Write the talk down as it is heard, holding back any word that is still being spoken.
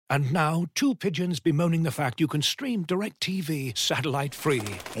And now, two pigeons bemoaning the fact you can stream DirecTV satellite-free.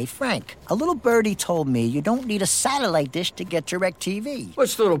 Hey, Frank, a little birdie told me you don't need a satellite dish to get DirecTV.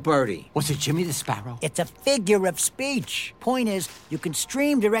 What's little birdie? Was it Jimmy the Sparrow? It's a figure of speech. Point is, you can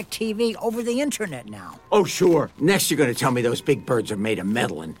stream DirecTV over the internet now. Oh, sure. Next you're going to tell me those big birds are made of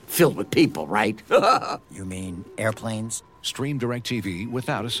metal and filled with people, right? You mean airplanes? Stream DirecTV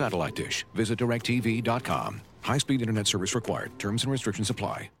without a satellite dish. Visit DirecTV.com. High-speed internet service required. Terms and restrictions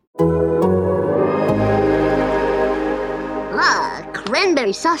apply.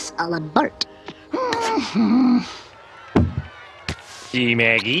 Cranberry sauce a la Bart. See,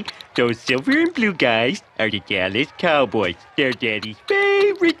 Maggie, those silver and blue guys are the Dallas Cowboys. They're Daddy's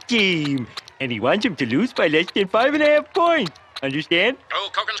favorite team. And he wants them to lose by less than 5.5 points. Understand? Oh,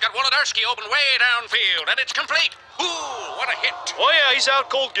 Kogan's got Wolodarski open way downfield, and it's complete. Ooh, what a hit. Oh, yeah, he's out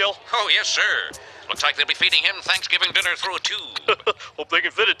cold, Gil. Oh, yes, sir. Looks like they'll be feeding him Thanksgiving dinner through a tube. Hope they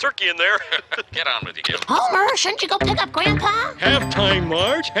can fit a turkey in there. Get on with you, Gil. Homer, shouldn't you go pick up Grandpa? Halftime,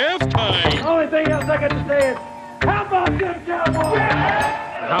 Marge, halftime. The only thing else I got to say is, how about them Cowboys?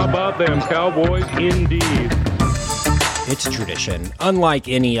 How about them Cowboys, indeed. It's a tradition, unlike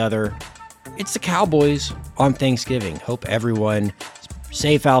any other. It's the Cowboys on Thanksgiving. Hope everyone is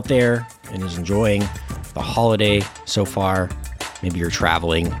safe out there and is enjoying the holiday so far. Maybe you're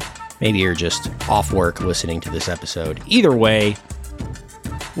traveling. Maybe you're just off work listening to this episode. Either way,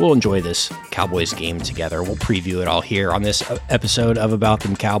 we'll enjoy this Cowboys game together. We'll preview it all here on this episode of About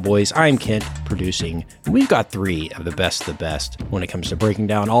Them Cowboys. I'm Kent, producing. We've got three of the best when it comes to breaking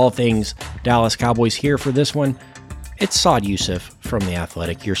down all things Dallas Cowboys here for this one. It's Saad Yousuf from The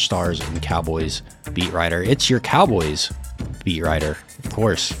Athletic, your Stars and Cowboys beat writer. It's your Cowboys beat writer, of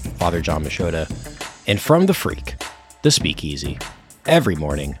course, Father John Machota. And from The Freak, The Speakeasy, every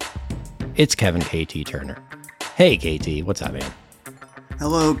morning, it's Kevin KT Turner. Hey, KT, what's up, man?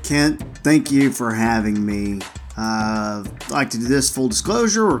 Hello, Kent. Thank you for having me. I'd like to do this full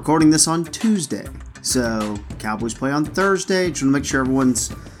disclosure. We're recording this on Tuesday. So, Cowboys play on Thursday. Just want to make sure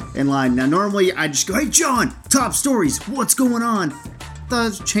everyone's in line. Now, normally I just go, hey, John, top stories. What's going on?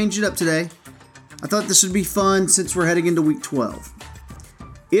 Thought I'd change it up today. I thought this would be fun since we're heading into week 12.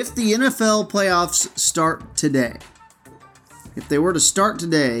 If the NFL playoffs start today, if they were to start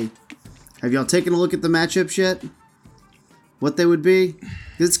today, have y'all taken a look at the matchups yet? What they would be?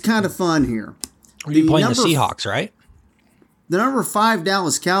 It's kind of fun here. You're playing the Seahawks, right? The number 5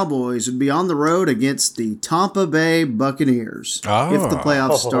 Dallas Cowboys would be on the road against the Tampa Bay Buccaneers if the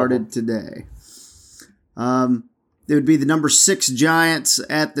playoffs started today. It would be the number 6 Giants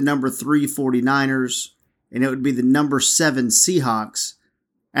at the number 3 49ers, and it would be the number 7 Seahawks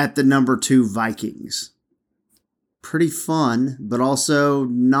at the number 2 Vikings. Pretty fun, but also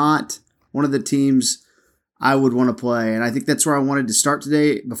not one of the teams I would want to play. And I think that's where I wanted to start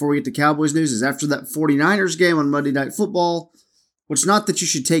today before we get to Cowboys news, is after that 49ers game on Monday Night Football, which not that you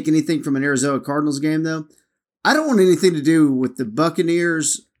should take anything from an Arizona Cardinals game, though. I don't want anything to do with the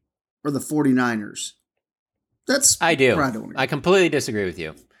Buccaneers or the 49ers. I do. I completely disagree with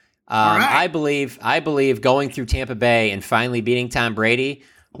you. Right. I believe going through Tampa Bay and finally beating Tom Brady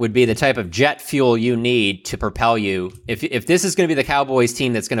would be the type of jet fuel you need to propel you. If this is going to be the Cowboys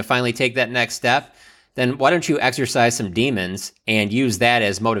team that's going to finally take that next step, then why don't you exercise some demons and use that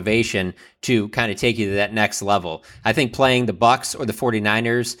as motivation to kind of take you to that next level? I think playing the Bucs or the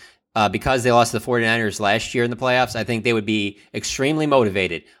 49ers, because they lost to the 49ers last year in the playoffs, I think they would be extremely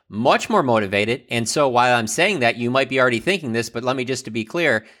motivated, much more motivated. And so while I'm saying that, you might be already thinking this, but let me just to be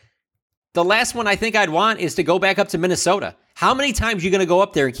clear, the last one I think I'd want is to go back up to Minnesota. How many times are you going to go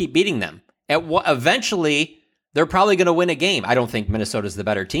up there and keep beating them? Eventually, they're probably going to win a game. I don't think Minnesota's the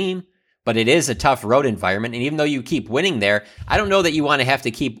better team, but it is a tough road environment. And even though you keep winning there, I don't know that you want to have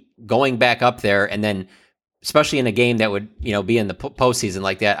to keep going back up there and then, especially in a game that would, be in the postseason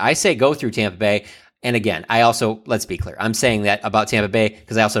like that. I say go through Tampa Bay. And again, let's be clear, I'm saying that about Tampa Bay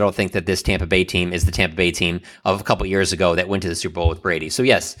because I also don't think that this Tampa Bay team is the Tampa Bay team of a couple years ago that went to the Super Bowl with Brady. So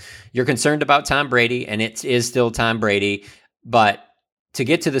yes, you're concerned about Tom Brady, and it is still Tom Brady. But to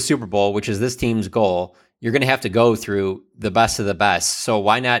get to the Super Bowl, which is this team's goal, you're going to have to go through the best of the best. So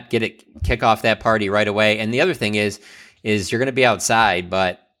why not kick off that party right away? And the other thing is you're going to be outside,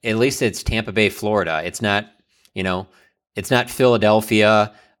 but at least it's Tampa Bay, Florida. It's not, it's not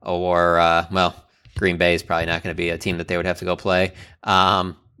Philadelphia or, Green Bay is probably not going to be a team that they would have to go play.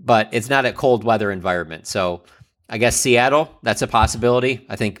 But it's not a cold weather environment. So I guess Seattle, that's a possibility.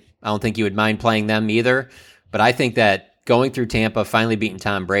 I don't think you would mind playing them either. But I think that going through Tampa, finally beating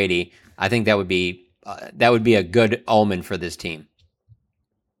Tom Brady, I think that would be a good omen for this team.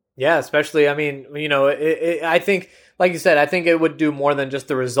 Yeah, especially, I think, like you said, I think it would do more than just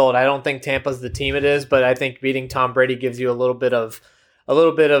the result. I don't think Tampa's the team it is, but I think beating Tom Brady gives you a little bit of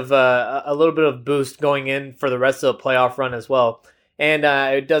boost going in for the rest of the playoff run as well. And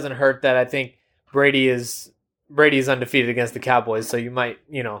it doesn't hurt that I think Brady is undefeated against the Cowboys, so you might,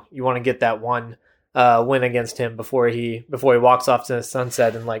 you want to get that one win against him before he walks off to the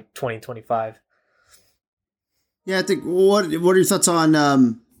sunset in like 2025. Yeah, I think. What are your thoughts on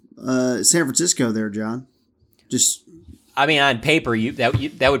San Francisco there, John? On paper,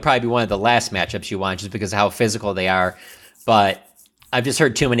 that would probably be one of the last matchups you want, just because of how physical they are. But I've just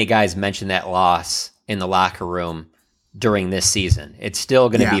heard too many guys mention that loss in the locker room during this season. It's still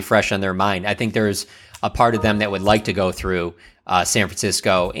going to be fresh on their mind. I think there's a part of them that would like to go through San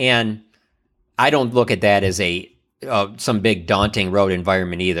Francisco, and I don't look at that as some big daunting road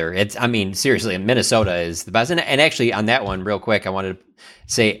environment either. Seriously, Minnesota is the best. And actually, on that one, real quick, I wanted to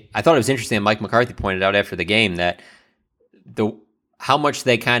say I thought it was interesting that Mike McCarthy pointed out after the game that how much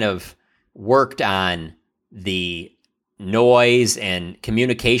they kind of worked on the noise and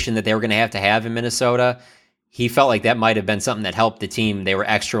communication that they were going to have in Minnesota. He felt like that might have been something that helped the team. They were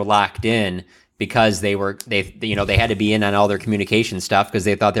extra locked in because they had to be in on all their communication stuff because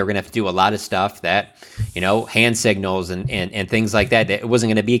they thought they were going to have to do a lot of stuff that, hand signals and things like that. It wasn't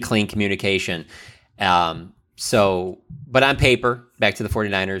going to be clean communication. But on paper, back to the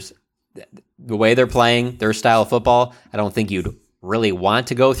 49ers, the way they're playing, their style of football, I don't think you'd really want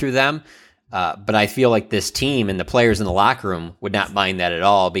to go through them. But I feel like this team and the players in the locker room would not mind that at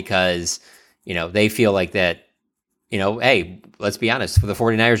all because, they feel like that, hey, let's be honest, the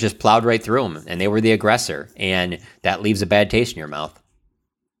 49ers just plowed right through them and they were the aggressor, and that leaves a bad taste in your mouth.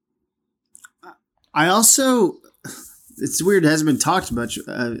 It's weird, it hasn't been talked much.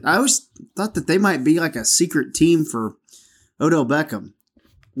 I always thought that they might be like a secret team for Odell Beckham.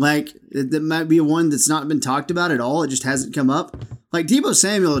 Like, that might be one that's not been talked about at all. It just hasn't come up. Like, Deebo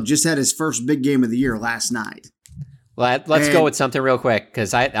Samuel just had his first big game of the year last night. Well, let's go with something real quick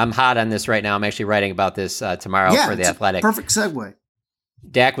because I'm hot on this right now. I'm actually writing about this tomorrow for The Athletic. Perfect segue.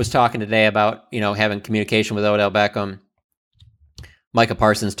 Dak was talking today about, having communication with Odell Beckham. Micah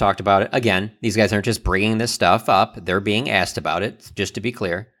Parsons talked about it. Again, these guys aren't just bringing this stuff up. They're being asked about it, just to be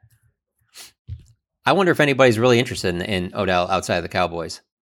clear. I wonder if anybody's really interested in Odell outside of the Cowboys.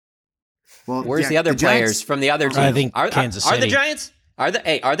 Well, where's the other players from the other team? I think Kansas City. Are the Giants? Are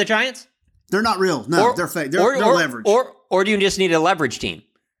the Giants? They're not real. No, they're fake. They're leverage. Or do you just need a leverage team?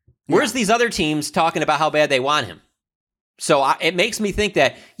 Where's these other teams talking about how bad they want him? So it makes me think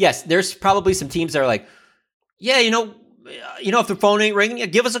that, yes, there's probably some teams that are like, yeah, if the phone ain't ringing,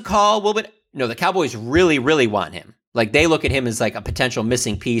 give us a call. No, the Cowboys really, really want him. Like, they look at him as like a potential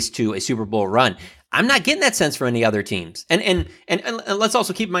missing piece to a Super Bowl run. I'm not getting that sense for any other teams. And let's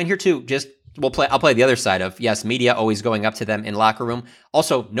also keep in mind here too, I'll play the other side of, yes, media always going up to them in locker room.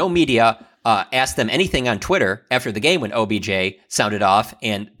 Also, no media asked them anything on Twitter after the game when OBJ sounded off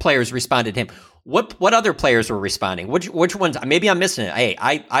and players responded to him. What other players were responding? Which ones? Maybe I'm missing it. Hey,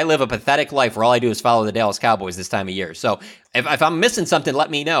 I live a pathetic life where all I do is follow the Dallas Cowboys this time of year. So if I'm missing something,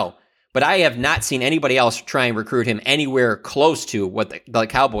 let me know. But I have not seen anybody else try and recruit him anywhere close to what the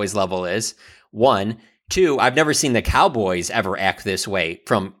Cowboys level is. 1. 2, I've never seen the Cowboys ever act this way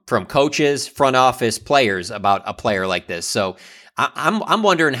from coaches, front office, players about a player like this. So I'm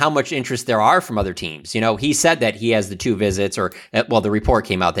wondering how much interest there are from other teams. He said that he has the 2 visits, the report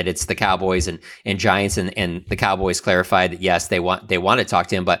came out that it's the Cowboys and Giants, and the Cowboys clarified that yes, they want to talk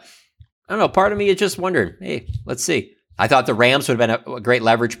to him. But I don't know. Part of me is just wondering. Hey, let's see. I thought the Rams would have been a great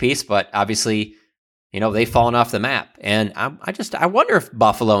leverage piece, but obviously, they've fallen off the map. And I wonder if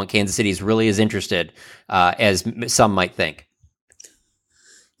Buffalo and Kansas City is really as interested as some might think.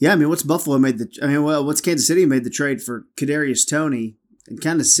 Yeah, what's Kansas City made the trade for Kadarius Toney, and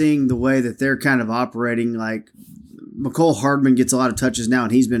kind of seeing the way that they're kind of operating. Like, Mecole Hardman gets a lot of touches now,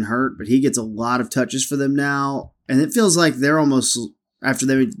 and he's been hurt, but he gets a lot of touches for them now. And it feels like they're almost, after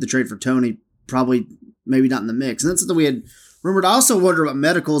they made the trade for Toney, probably maybe not in the mix. And that's something we had rumored. I also wonder about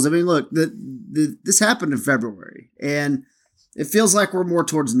medicals. Look, this happened in February, and it feels like we're more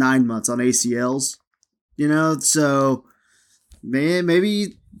towards 9 months on ACLs. So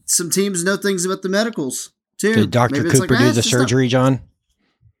maybe some teams know things about the medicals too. Did Dr. Cooper do the surgery, John?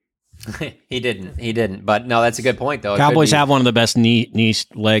 He didn't. But no, that's a good point, though. Cowboys have one of the best knee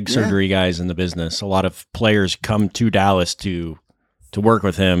leg surgery guys in the business. A lot of players come to Dallas to work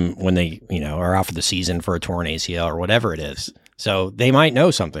with him when they, are out for the season for a torn ACL or whatever it is. So they might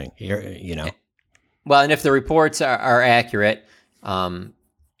know something, Well, and if the reports are accurate,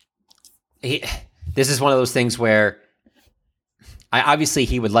 this is one of those things where obviously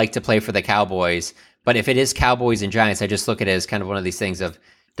he would like to play for the Cowboys, But if it is Cowboys and Giants, I just look at it as kind of one of these things of,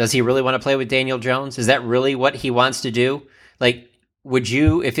 does he really want to play with Daniel Jones? Is that really what he wants to do? Like, would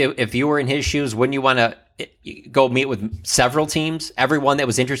you, if you were in his shoes, wouldn't you want to go meet with several teams, everyone that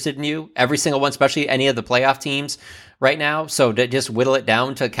was interested in you, every single one, especially any of the playoff teams right now? So to just whittle it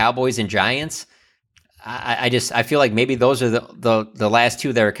down to Cowboys and Giants, I feel like maybe those are the last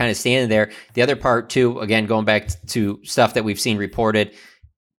two that are kind of standing there. The other part too, again, going back to stuff that we've seen reported,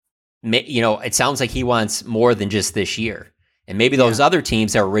 it sounds like he wants more than just this year. And maybe those other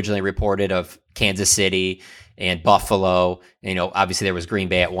teams that were originally reported of Kansas City and Buffalo, obviously there was Green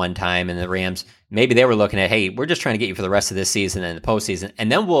Bay at one time and the Rams, maybe they were looking at, hey, we're just trying to get you for the rest of this season and the postseason.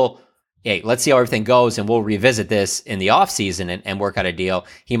 And then let's see how everything goes and we'll revisit this in the offseason and work out a deal.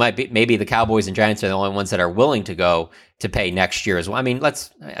 Maybe the Cowboys and Giants are the only ones that are willing to go to pay next year as well. I mean,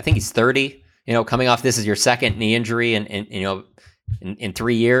 I think he's 30, coming off, this is your second knee injury in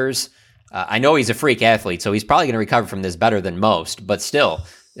 3 years. I know he's a freak athlete, so he's probably going to recover from this better than most, but still,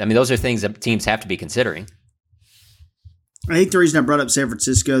 I mean, those are things that teams have to be considering. I think the reason I brought up San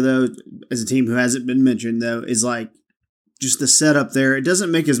Francisco, though, as a team who hasn't been mentioned, though, is like just the setup there. It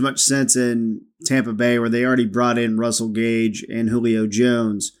doesn't make as much sense in Tampa Bay where they already brought in Russell Gage and Julio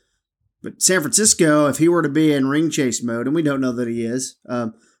Jones. But San Francisco, if he were to be in ring chase mode, and we don't know that he is,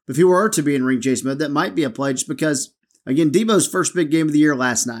 but if he were to be in ring chase mode, that might be a play just because, again, Debo's first big game of the year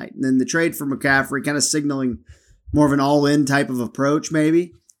last night. And then the trade for McCaffrey kind of signaling more of an all-in type of approach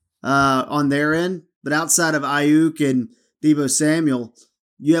maybe on their end. But outside of Ayuk and Debo Samuel,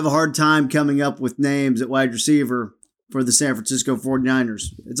 you have a hard time coming up with names at wide receiver for the San Francisco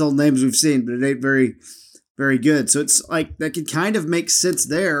 49ers. It's all names we've seen, but it ain't very, very good. So it's like that could kind of make sense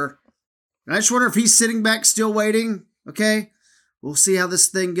there. And I just wonder if he's sitting back still waiting. Okay, we'll see how this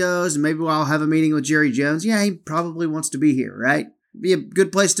thing goes, and maybe I'll have a meeting with Jerry Jones. Yeah, he probably wants to be here, right? Be a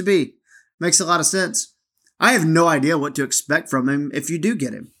good place to be. Makes a lot of sense. I have no idea what to expect from him if you do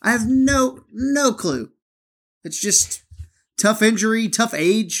get him. I have no clue. It's just tough injury, tough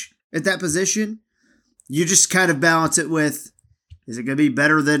age at that position. You just kind of balance it with, is it going to be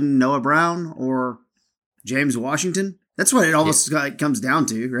better than Noah Brown or James Washington? That's what it almost comes down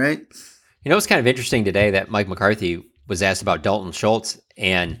to, right? It's kind of interesting today that Mike McCarthy was asked about Dalton Schultz,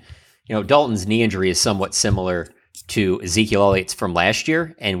 and Dalton's knee injury is somewhat similar to Ezekiel Elliott's from last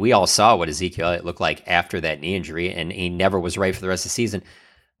year, and we all saw what Ezekiel Elliott looked like after that knee injury, and he never was right for the rest of the season.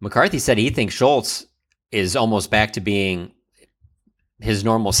 McCarthy said he thinks Schultz is almost back to being his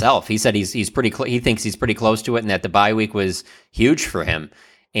normal self. He said he thinks he's pretty close to it, and that the bye week was huge for him.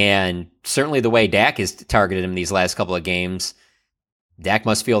 And certainly the way Dak has targeted him these last couple of games, Dak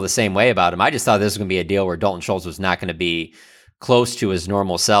must feel the same way about him. I just thought this was going to be a deal where Dalton Schultz was not going to be close to his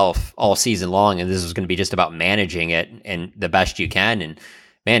normal self all season long, and this was going to be just about managing it and the best you can. And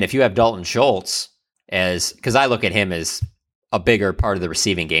man, if you have Dalton Schultz because I look at him as a bigger part of the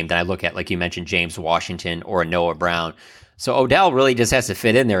receiving game than I look at, like you mentioned, James Washington or Noah Brown. So Odell really just has to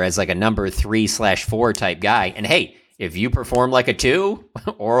fit in there as like a number 3/4 type guy. And hey, if you perform like a 2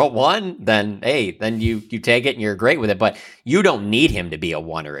 or a 1, then hey, then you take it and you're great with it. But you don't need him to be a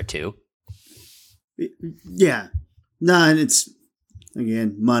 1 or a 2. Yeah. No, and it's,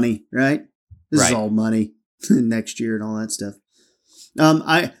 again, money, right? This is all money next year and all that stuff.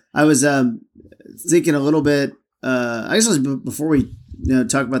 I was thinking a little bit, I guess before we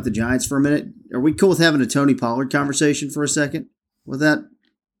talk about the Giants for a minute, are we cool with having a Tony Pollard conversation for a second? With that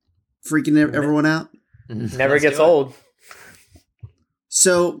freaking everyone out? Never gets old.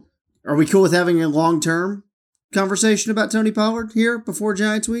 So, are we cool with having a long-term conversation about Tony Pollard here before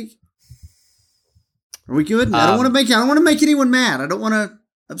Giants week? Are we good? I don't want to make anyone mad. I don't want to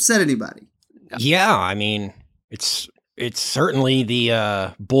upset anybody. Yeah, I mean, it's certainly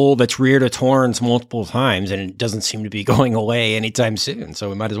the bull that's reared its horns multiple times, and it doesn't seem to be going away anytime soon. So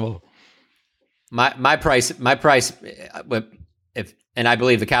we might as well. My price, if, and I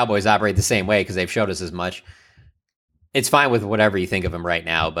believe the Cowboys operate the same way because they've showed us as much. It's fine with whatever you think of him right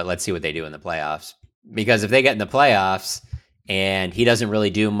now, but let's see what they do in the playoffs. Because if they get in the playoffs and he doesn't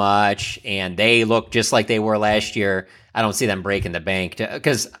really do much, and they look just like they were last year, I don't see them breaking the bank.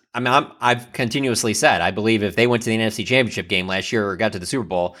 Because I've continuously said I believe if they went to the NFC Championship game last year or got to the Super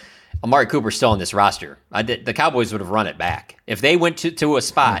Bowl, Amari Cooper's still on this roster. The Cowboys would have run it back if they went to a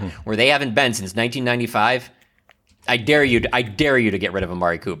spot where they haven't been since 1995. I dare you to get rid of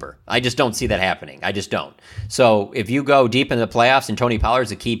Amari Cooper. I just don't see that happening. I just don't. So if you go deep into the playoffs and Tony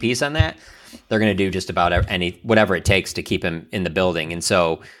Pollard's a key piece on that, they're going to do just about whatever it takes to keep him in the building. And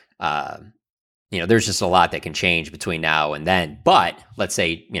so, there's just a lot that can change between now and then. But let's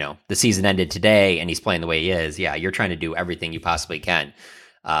say, the season ended today and he's playing the way he is. Yeah, you're trying to do everything you possibly can.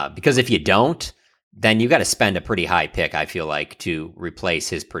 Because if you don't, then you got to spend a pretty high pick, I feel like, to replace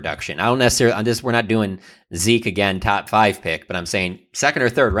his production. I don't necessarily, we're not doing Zeke again, top 5 pick, but I'm saying second or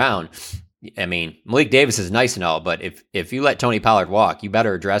third round. I mean, Malik Davis is nice and all, but if you let Tony Pollard walk, you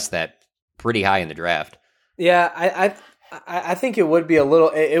better address that pretty high in the draft. Yeah, I think it would be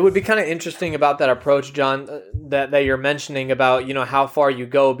it would be kind of interesting about that approach, John, that you're mentioning about, how far you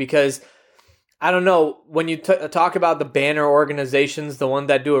go, because I don't know, when you talk about the banner organizations, the ones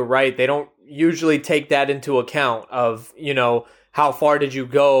that do it right, they don't usually take that into account of, how far did you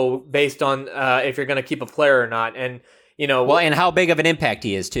go based on if you're going to keep a player or not. And, and how big of an impact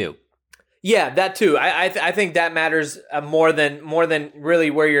he is too. Yeah, that too. I think that matters more than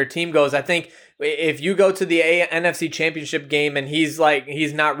really where your team goes. I think if you go to the NFC Championship game and he's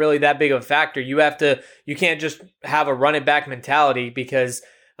not really that big of a factor, you can't just have a run it back mentality because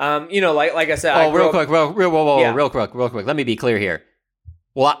like I said. Real quick. Let me be clear here.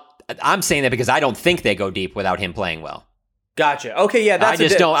 Well, I'm saying that because I don't think they go deep without him playing well. Gotcha. Okay, yeah, that's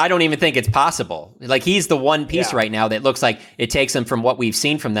I don't even think it's possible. Like, he's the one piece right now that looks like it takes them from what we've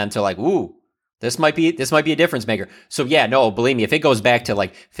seen from them to like, ooh, this might be a difference maker. So yeah, no, believe me, if it goes back to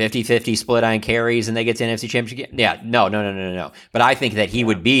like 50-50 split on carries and they get to NFC Championship, no. But I think that he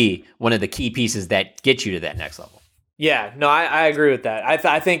would be one of the key pieces that get you to that next level. Yeah, no, I agree with that.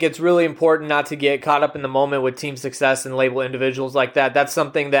 I think it's really important not to get caught up in the moment with team success and label individuals like that. That's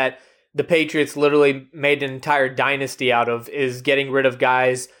something that the Patriots literally made an entire dynasty out of, is getting rid of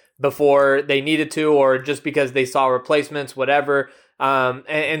guys before they needed to, or just because they saw replacements, whatever.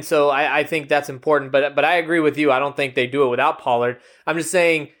 And so I think that's important. But I agree with you. I don't think they do it without Pollard. I'm just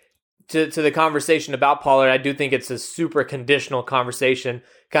saying to the conversation about Pollard, I do think it's a super conditional conversation,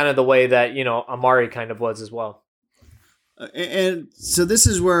 kind of the way that, Amari kind of was as well. And so this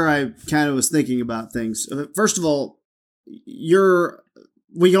is where I kind of was thinking about things. First of all, I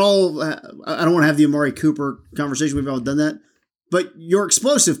don't want to have the Amari Cooper conversation. We've all done that. But your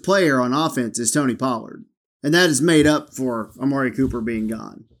explosive player on offense is Tony Pollard. And that is made up for Amari Cooper being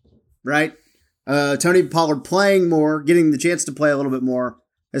gone. Right? Tony Pollard playing more, getting the chance to play a little bit more,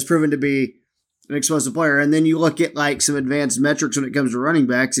 has proven to be an explosive player. And then you look at like some advanced metrics when it comes to running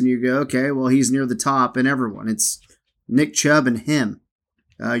backs and you go, okay, well, he's near the top in everyone. It's Nick Chubb and him.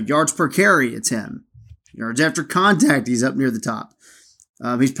 Yards per carry, it's him. Yards after contact, he's up near the top.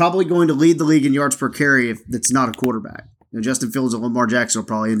 He's probably going to lead the league in yards per carry if that's not a quarterback. Justin Fields and Lamar Jackson will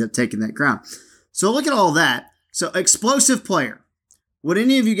probably end up taking that crown. So look at all that. So explosive player. Would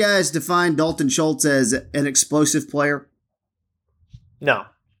any of you guys define Dalton Schultz as an explosive player? No.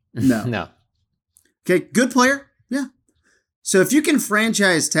 No. Okay, good player? Yeah. So if you can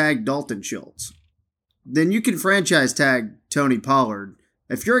franchise tag Dalton Schultz, then you can franchise tag Tony Pollard.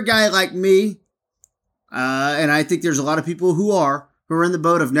 If you're a guy like me, and I think there's a lot of people who are in the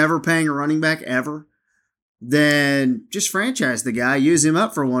boat of never paying a running back ever, then just franchise the guy, use him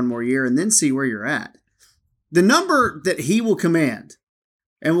up for one more year, and then see where you're at. The number that he will command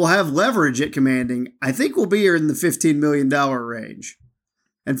and will have leverage at commanding, I think will be in the $15 million range.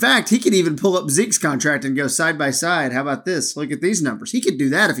 In fact, he could even pull up Zeke's contract and go side by side. How about this? Look at these numbers. He could do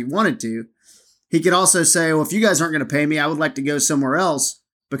that if he wanted to. He could also say, well, if you guys aren't going to pay me, I would like to go somewhere else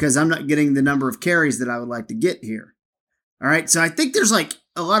because I'm not getting the number of carries that I would like to get here. All right, so I think there's like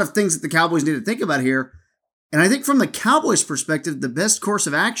a lot of things that the Cowboys need to think about here. And I think from the Cowboys' perspective, the best course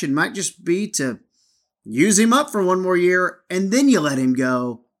of action might just be to use him up for one more year, and then you let him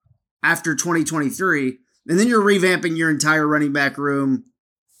go after 2023. And then you're revamping your entire running back room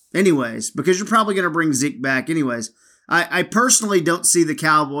anyways, because you're probably going to bring Zeke back anyways. I personally don't see the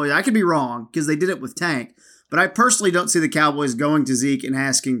Cowboys, I could be wrong because they did it with Tank, but I personally don't see the Cowboys going to Zeke and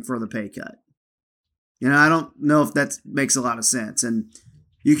asking for the pay cut. I don't know if that makes a lot of sense. And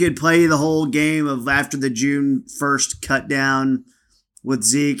you could play the whole game of after the June 1st cut down with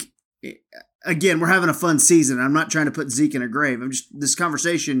Zeke. Again, we're having a fun season. I'm not trying to put Zeke in a grave. This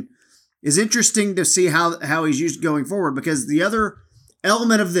conversation is interesting to see how he's used going forward, because the other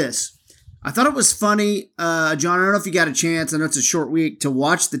element of this, I thought it was funny, John, I don't know if you got a chance, I know it's a short week, to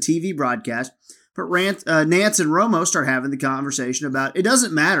watch the TV broadcast, but Nance and Romo start having the conversation about it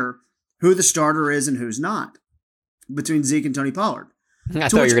doesn't matter who the starter is and who's not between Zeke and Tony Pollard. I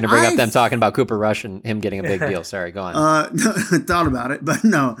thought you were going to bring up them talking about Cooper Rush and him getting a big deal. Sorry, go on. Thought about it, but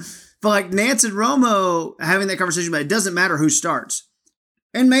no. But like Nance and Romo having that conversation about it doesn't matter who starts.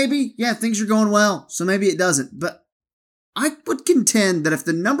 And maybe, yeah, things are going well, so maybe it doesn't. But I would contend that if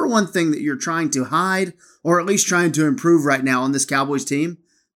the number one thing that you're trying to hide, or at least trying to improve right now on this Cowboys team,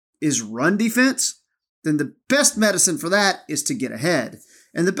 is run defense, then the best medicine for that is to get ahead.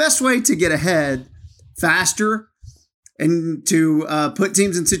 And the best way to get ahead faster and to put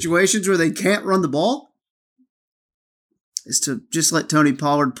teams in situations where they can't run the ball is to just let Tony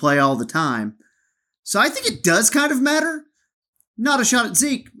Pollard play all the time. So I think it does kind of matter. Not a shot at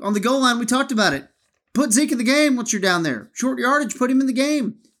Zeke. On the goal line, we talked about it. Put Zeke in the game once you're down there. Short yardage, put him in the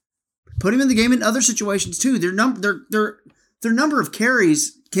game. Put him in the game in other situations too. Their number of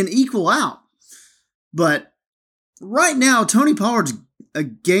carries can equal out. But right now, Tony Pollard's a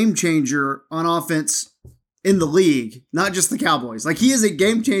game changer on offense in the league, not just the Cowboys. Like, he is a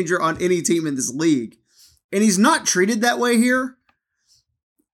game changer on any team in this league. And he's not treated that way here.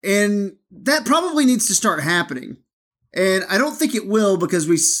 And that probably needs to start happening. And I don't think it will, because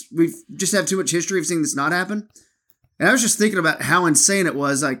we just have too much history of seeing this not happen. And I was just thinking about how insane it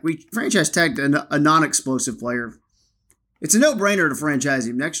was. Like, we franchise tagged a non-explosive player. It's a no-brainer to franchise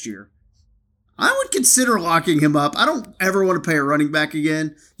him next year. I would consider locking him up. I don't ever want to pay a running back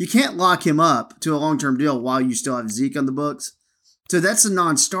again. You can't lock him up to a long-term deal while you still have Zeke on the books. So that's a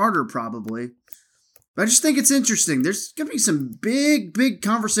non-starter probably. But I just think it's interesting. There's going to be some big, big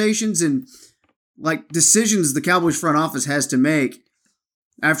conversations and like decisions the Cowboys front office has to make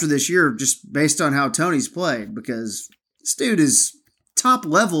after this year, just based on how Tony's played, because this dude is top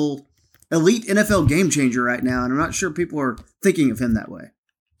level elite NFL game changer right now. And I'm not sure people are thinking of him that way.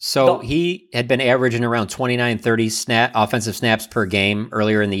 So he had been averaging around 29, 30 offensive snaps per game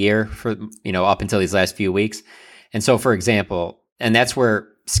earlier in the year for, up until these last few weeks. And so, for example, and that's where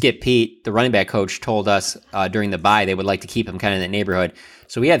Skip Pete, the running back coach, told us during the bye they would like to keep him kind of in that neighborhood.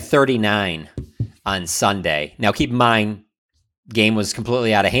 So we had 39 on Sunday. Now, keep in mind, game was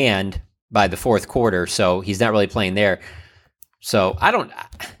completely out of hand by the fourth quarter, so he's not really playing there. So I don't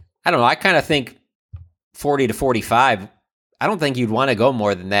know. I kind of think 40 to 45. I don't think you'd want to go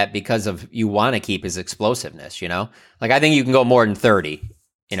more than that because of you want to keep his explosiveness. Like, I think you can go more than 30.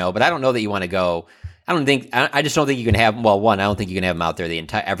 But I don't know that you want to go. I just don't think you can have. Well, one, I don't think you can have him out there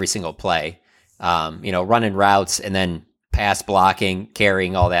every single play. Running routes and then pass blocking,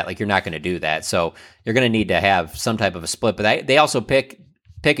 carrying, all that. Like, you're not going to do that. So you're going to need to have some type of a split. But they also pick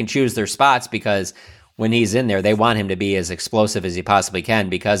and choose their spots, because when he's in there, they want him to be as explosive as he possibly can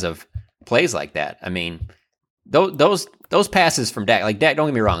because of plays like that. I mean, those passes from Dak, like Dak, don't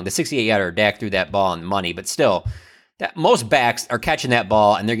get me wrong, the 68-yarder, Dak threw that ball on money, but still, most backs are catching that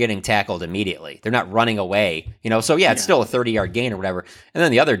ball and they're getting tackled immediately. They're not running away, So yeah, it's still a 30-yard gain or whatever. And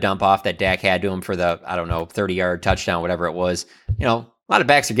then the other dump off that Dak had to him for the, 30-yard touchdown, whatever it was, a lot of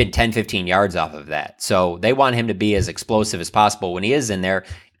backs are getting 10, 15 yards off of that. So they want him to be as explosive as possible when he is in there.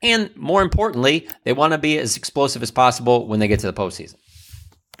 And more importantly, they want to be as explosive as possible when they get to the postseason.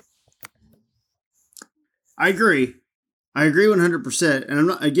 I agree 100%. And I'm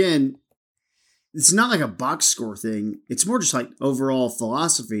not, again, it's not like a box score thing. It's more just like overall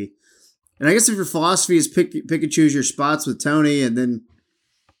philosophy. And I guess if your philosophy is pick and choose your spots with Tony, and then,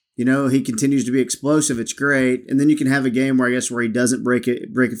 he continues to be explosive, it's great. And then you can have a game where he doesn't break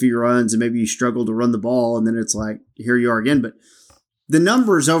a few runs, and maybe you struggle to run the ball, and then it's like, here you are again. But the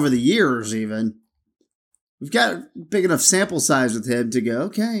numbers over the years, even, we've got a big enough sample size with him to go,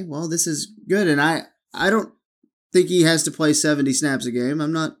 okay, well, this is good. And I don't think he has to play 70 snaps a game.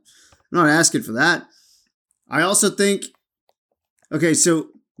 I'm not asking for that. I also think, okay, so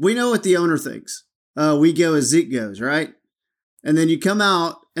we know what the owner thinks. We go as Zeke goes, right? And then you come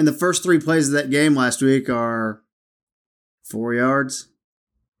out, and the first 3 plays of that game last week are 4 yards,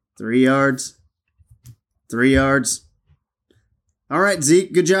 3 yards, 3 yards. All right,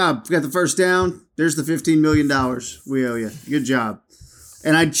 Zeke, good job. Got the first down. There's the $15 million we owe you. Good job.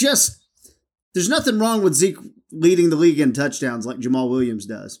 And there's nothing wrong with Zeke leading the league in touchdowns like Jamal Williams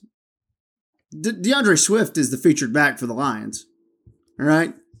does. DeAndre Swift is the featured back for the Lions. All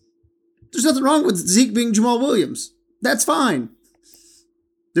right? There's nothing wrong with Zeke being Jamal Williams. That's fine.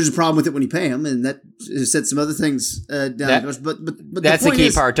 There's a problem with it when you pay him, and that sets some other things down. But that's the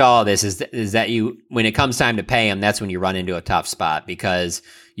key part to all of this is that you, when it comes time to pay him, that's when you run into a tough spot, because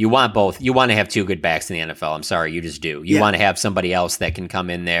you want both. You want to have 2 good backs in the NFL. I'm sorry, you just do. You want to have somebody else that can come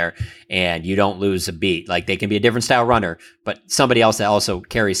in there and you don't lose a beat. Like, they can be a different style runner, but somebody else that also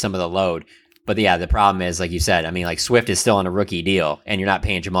carries some of the load. But yeah, the problem is, like you said, like Swift is still on a rookie deal, and you're not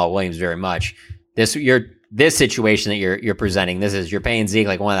paying Jamal Williams very much. This situation that you're presenting, you're paying Zeke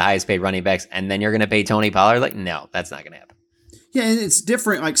like one of the highest paid running backs, and then you're going to pay Tony Pollard. Like, no, that's not going to happen. Yeah, and it's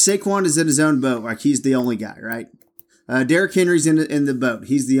different. Like, Saquon is in his own boat. Like, he's the only guy, right? Derrick Henry's in the boat.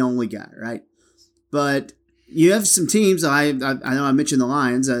 He's the only guy, right? But you have some teams. I know I mentioned the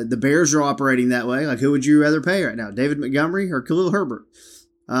Lions. The Bears are operating that way. Like, who would you rather pay right now, David Montgomery or Khalil Herbert?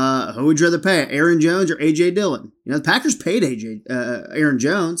 Who would you rather pay, Aaron Jones or A.J. Dillon? The Packers paid Aaron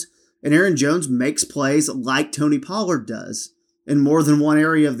Jones. And Aaron Jones makes plays like Tony Pollard does in more than one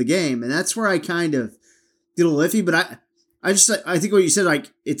area of the game. And that's where I kind of get a little iffy. But I think what you said,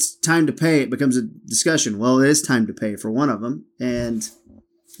 like, it's time to pay, it becomes a discussion. Well, it is time to pay for one of them. And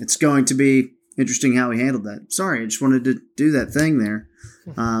it's going to be interesting how he handled that. Sorry, I just wanted to do that thing there.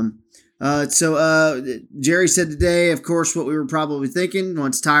 So Jerry said today, of course, what we were probably thinking.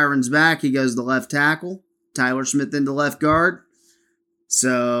 Once Tyron's back, he goes to left tackle. Tyler Smith into left guard.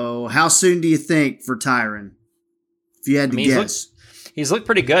 So how soon do you think for Tyron? If you had to guess. He's looked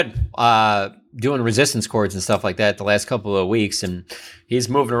pretty good doing resistance cords and stuff like that the last couple of weeks. And he's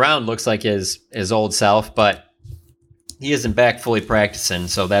moving around, looks like his old self, but he isn't back fully practicing.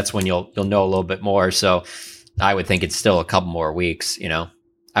 So that's when you'll know a little bit more. So I would think it's still a couple more weeks,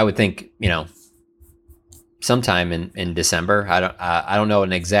 I would think, sometime in December. I don't know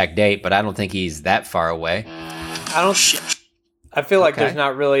an exact date, but I don't think he's that far away. I feel like there's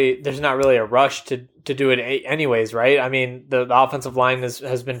not really a rush to do it anyways, right? I mean, the offensive line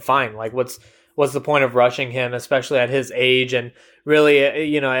has been fine. Like, what's the point of rushing him, especially at his age? And really,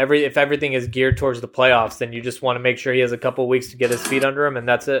 if everything is geared towards the playoffs, then you just want to make sure he has a couple weeks to get his feet under him, and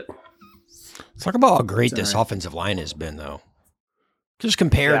that's it. Talk about how great this offensive line has been, though. Just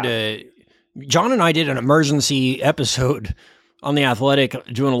compared to John and I did an emergency episode on The Athletic,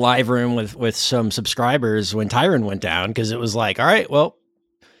 doing a live room with some subscribers when Tyron went down, because it was like, all right, well,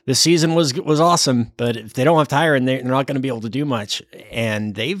 this season was awesome, but if they don't have Tyron, they're not going to be able to do much.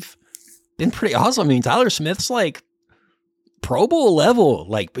 And they've been pretty awesome. I mean, Tyler Smith's like Pro Bowl level.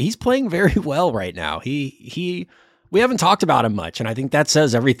 Like, he's playing very well right now. We haven't talked about him much, and I think that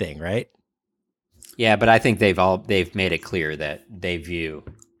says everything, right? Yeah, but I think they've made it clear that they view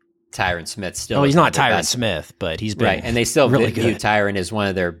Tyron Smith still. Oh, he's not Tyron Smith, but he's been right, and they still really view good. Tyron as one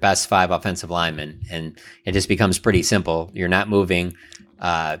of their best 5 offensive linemen, and it just becomes pretty simple. You're not moving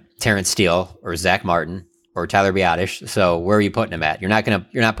Terrence Steele or Zach Martin or Tyler Biadasz, so where are you putting him at? You're not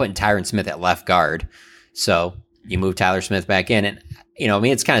putting Tyron Smith at left guard, so you move Tyler Smith back in, and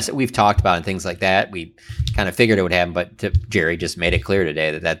it's kind of, we've talked about it and things like that. We kind of figured it would happen, but Jerry just made it clear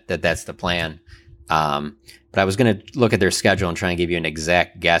today that's the plan. But I was going to look at their schedule and try and give you an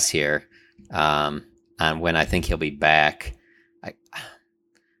exact guess here on when I think he'll be back.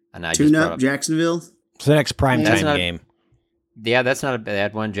 Tune up Jacksonville. It's the next primetime game. Yeah, that's not a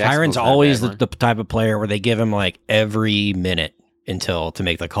bad one. Tyron's always the type of player where they give him like every minute to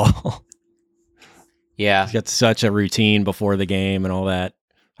make the call. Yeah. He's got such a routine before the game and all that.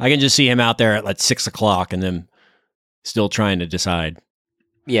 I can just see him out there at like 6 o'clock and then still trying to decide.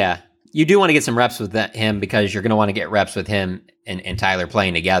 Yeah. You do want to get some reps with him, because you're going to want to get reps with him and Tyler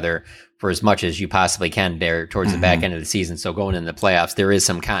playing together for as much as you possibly can there towards the back end of the season. So going in the playoffs, there is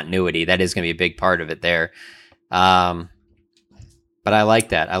some continuity. That is going to be a big part of it there. But I like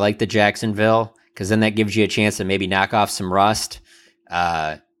that. I like the Jacksonville, because then that gives you a chance to maybe knock off some rust,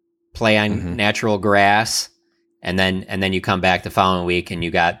 play on natural grass, and then you come back the following week and you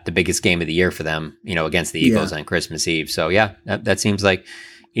got the biggest game of the year for them, against the Eagles on Christmas Eve. So yeah, that seems like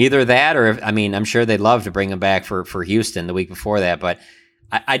either that, or I'm sure they'd love to bring him back for Houston the week before that, but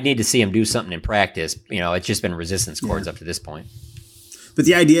I'd need to see him do something in practice. It's just been resistance cords up to this point. But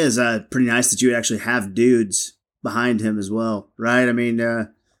the idea is pretty nice that you would actually have dudes behind him as well, right? I mean,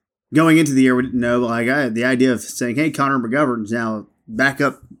 going into the year, we didn't know, like, the idea of saying, hey, Connor McGovern's now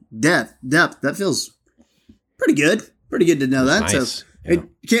backup depth, that feels pretty good. Pretty good to know that. Nice. So you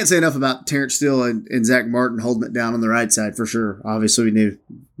can't say enough about Terrence Steele and Zach Martin holding it down on the right side for sure. Obviously, we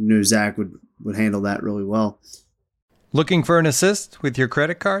knew Zach would handle that really well. Looking for an assist with your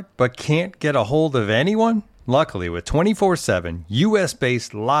credit card, but can't get a hold of anyone? Luckily, with 24/7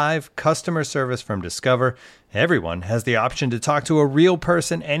 U.S.-based live customer service from Discover, everyone has the option to talk to a real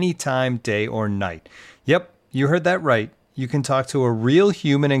person anytime, day or night. Yep, you heard that right. You can talk to a real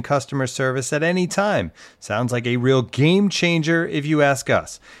human in customer service at any time. Sounds like a real game changer if you ask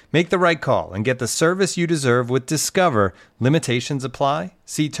us. Make the right call and get the service you deserve with Discover. Limitations apply.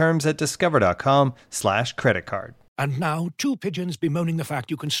 See terms at discover.com/creditcard. And now, 2 pigeons bemoaning the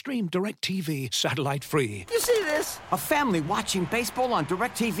fact you can stream DirecTV satellite-free. You see this? A family watching baseball on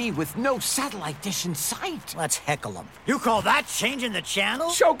DirecTV with no satellite dish in sight. Let's heckle them. You call that changing the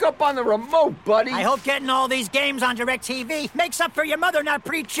channel? Choke up on the remote, buddy. I hope getting all these games on DirecTV makes up for your mother not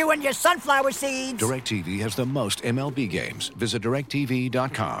pre-chewing your sunflower seeds. DirecTV has the most MLB games. Visit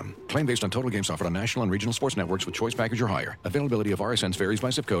DirecTV.com. Claim based on total games offered on national and regional sports networks with choice package or higher. Availability of RSNs varies by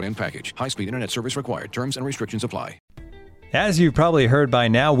zip code and package. High-speed internet service required. Terms and restrictions apply. As you've probably heard by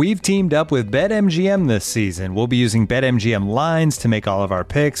now, we've teamed up with BetMGM this season. We'll be using BetMGM lines to make all of our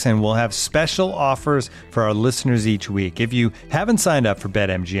picks, and we'll have special offers for our listeners each week. If you haven't signed up for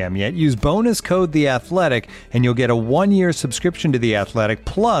BetMGM yet, use bonus code The Athletic, and you'll get a 1-year subscription to The Athletic,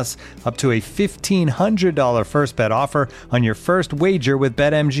 plus up to a $1,500 first bet offer on your first wager with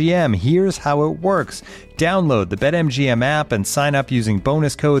BetMGM. Here's how it works. Download the BetMGM app and sign up using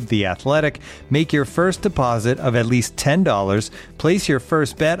bonus code The Athletic. Make your first deposit of at least $10. Place your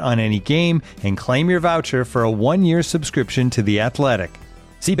first bet on any game and claim your voucher for a 1-year subscription to The Athletic.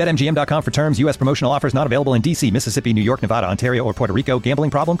 See BetMGM.com for terms. U.S. promotional offers not available in D.C., Mississippi, New York, Nevada, Ontario, or Puerto Rico. Gambling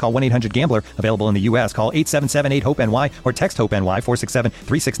problem? Call 1-800-GAMBLER. Available in the U.S. Call 877-8-HOPE-NY or text HOPE-NY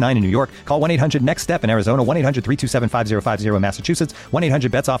 467-369 in New York. Call 1-800-NEXT-STEP in Arizona. 1-800-327-5050 in Massachusetts.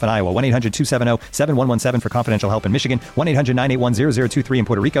 1-800-BETS-OFF in Iowa. 1-800-270-7117 for confidential help in Michigan. 1-800-981-0023 in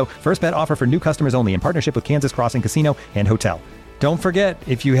Puerto Rico. First bet offer for new customers only in partnership with Kansas Crossing Casino and Hotel. Don't forget,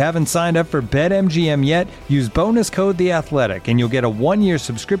 if you haven't signed up for BetMGM yet, use bonus code The Athletic, and you'll get a 1-year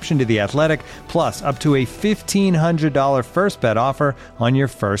subscription to The Athletic, plus up to a $1,500 first bet offer on your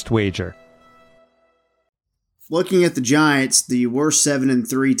first wager. Looking at the Giants, the worst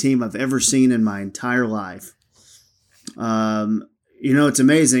 7-3 team I've ever seen in my entire life. It's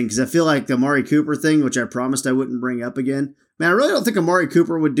amazing because I feel like the Amari Cooper thing, which I promised I wouldn't bring up again. Man, I really don't think Amari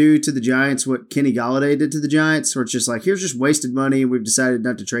Cooper would do to the Giants what Kenny Golladay did to the Giants, where it's just like, here's just wasted money and we've decided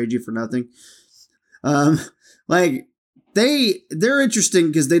not to trade you for nothing. They're interesting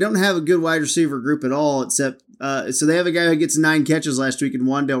because they don't have a good wide receiver group at all, except so they have a guy who gets 9 catches last week in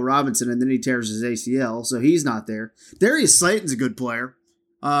Wan'Dale Robinson, and then he tears his ACL, so he's not there. Darius Slayton's a good player.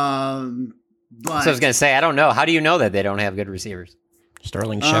 But so I was going to say, I don't know. How do you know that they don't have good receivers?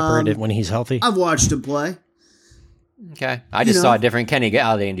 Sterling Shepard when he's healthy? I've watched him play. Okay. I just saw a different Kenny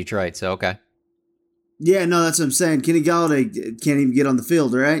Golladay in Detroit, so okay. Yeah, no, that's what I'm saying. Kenny Golladay can't even get on the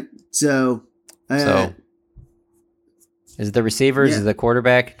field, right? So is it the receivers? Is it the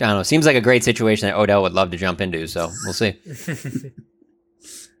quarterback? I don't know. Seems like a great situation that Odell would love to jump into, so we'll see.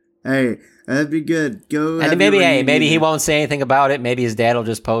 Hey, that'd be good. Go. And maybe he won't say anything about it. Maybe his dad will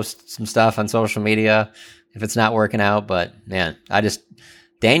just post some stuff on social media if it's not working out. But man,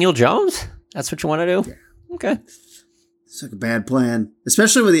 Daniel Jones? That's what you want to do? Yeah. Okay. It's like a bad plan,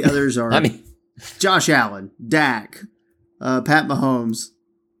 especially when the others are Josh Allen, Dak, Pat Mahomes,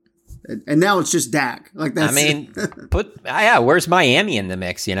 and now it's just Dak. Like that's. Where's Miami in the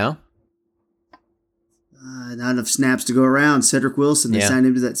mix? Not enough snaps to go around. Cedric Wilson, they signed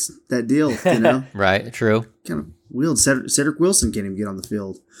him to that deal. Right, true. Kind of weird. Cedric Wilson can't even get on the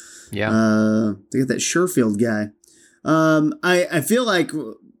field. Yeah, they got that Sherfield guy. I feel like.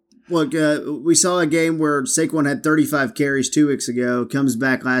 Look, we saw a game where Saquon had 35 carries 2 weeks ago, comes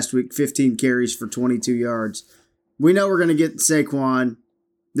back last week, 15 carries for 22 yards. We know we're going to get Saquon.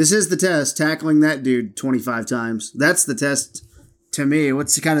 This is the test, tackling that dude 25 times. That's the test to me.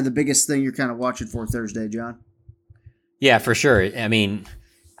 What's kind of the biggest thing you're kind of watching for Thursday, John? Yeah, for sure. I mean,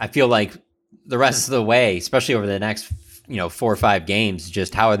 I feel like the rest of the way, especially over the next 4 or 5 games,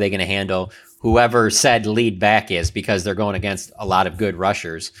 just how are they going to handle whoever said lead back is, because they're going against a lot of good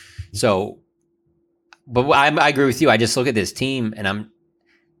rushers. So, but I agree with you. I just look at this team and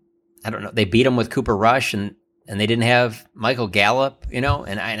I don't know. They beat them with Cooper Rush and they didn't have Michael Gallup,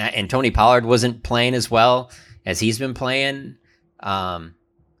 and Tony Pollard wasn't playing as well as he's been playing. And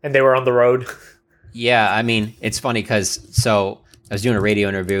they were on the road. Yeah. I mean, it's funny because I was doing a radio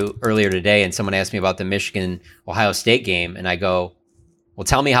interview earlier today and someone asked me about the Michigan-Ohio State game. And I go, well,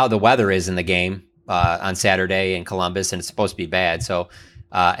 tell me how the weather is in the game on Saturday in Columbus. And it's supposed to be bad. So,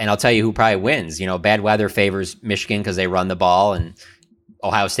 and I'll tell you who probably wins. Bad weather favors Michigan because they run the ball, and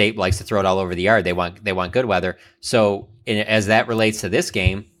Ohio State likes to throw it all over the yard. They want good weather. So as that relates to this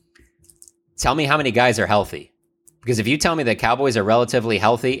game, tell me how many guys are healthy. Because if you tell me the Cowboys are relatively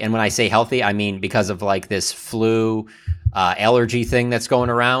healthy, and when I say healthy, I mean because of like this flu allergy thing that's going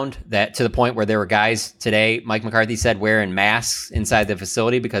around, that to the point where there were guys today, Mike McCarthy said, wearing masks inside the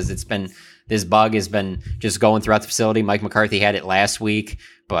facility because this bug has been just going throughout the facility. Mike McCarthy had it last week,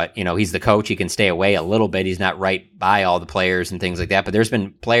 but he's the coach. He can stay away a little bit. He's not right by all the players and things like that. But there's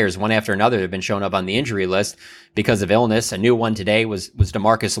been players one after another that have been showing up on the injury list because of illness. A new one today was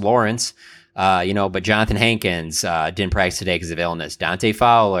DeMarcus Lawrence, but Jonathan Hankins didn't practice today because of illness. Dante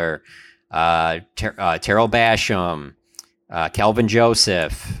Fowler, Terrell Basham, Kelvin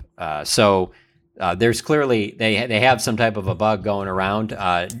Joseph. So there's clearly they have some type of a bug going around.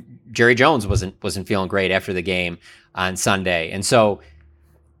 Jerry Jones wasn't feeling great after the game on Sunday, and so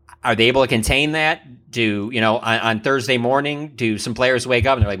Are they able to contain that? On Thursday morning, do some players wake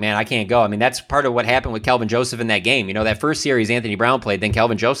up and they're like, man, I can't go? I mean, that's part of what happened with Kelvin Joseph in that game. That first series Anthony Brown played, then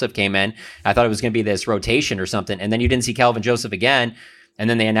Kelvin Joseph came in. I thought it was going to be this rotation or something. And then you didn't see Kelvin Joseph again. And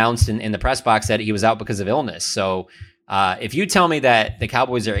then they announced in the press box that he was out because of illness. So if you tell me that the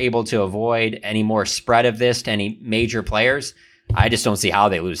Cowboys are able to avoid any more spread of this to any major players, I just don't see how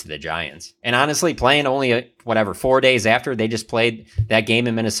they lose to the Giants. And honestly, playing only 4 days after they just played that game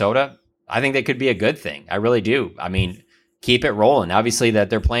in Minnesota, I think that could be a good thing. I really do. I mean, keep it rolling. Obviously, that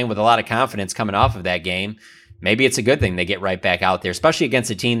they're playing with a lot of confidence coming off of that game. Maybe it's a good thing they get right back out there, especially against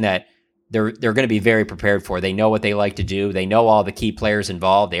a team that they're going to be very prepared for. They know what they like to do. They know all the key players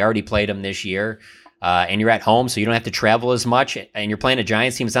involved. They already played them this year. And you're at home, so you don't have to travel as much. And you're playing a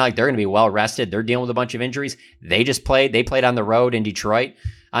Giants team. It's not like they're going to be well rested. They're dealing with a bunch of injuries. They played on the road in Detroit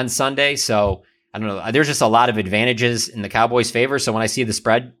on Sunday. So I don't know. There's just a lot of advantages in the Cowboys' favor. So when I see the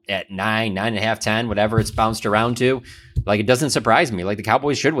spread at 9.5, 10, whatever it's bounced around to, it doesn't surprise me. The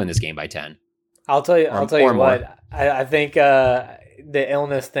Cowboys should win this game by 10. I'll tell you what. I think the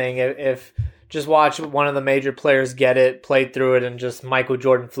illness thing, if just watch one of the major players get it, play through it, and just Michael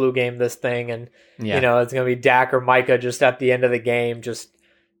Jordan flu game this thing. And, it's going to be Dak or Micah just at the end of the game, just,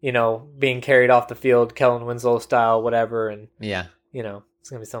 being carried off the field, Kellen Winslow style, whatever. And, it's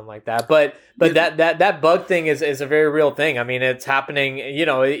going to be something like that. But that bug thing is a very real thing. I mean, it's happening,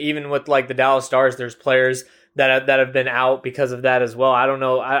 even with the Dallas Stars, there's players that have been out because of that as well. I don't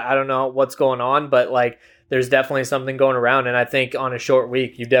know. I don't know what's going on, but there's definitely something going around. And I think on a short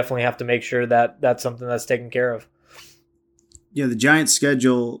week, you definitely have to make sure that that's something that's taken care of. The Giants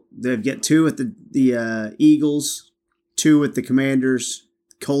schedule, they've got 2 with the Eagles, 2 with the Commanders,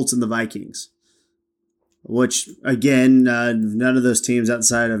 Colts, and the Vikings. Which, again, none of those teams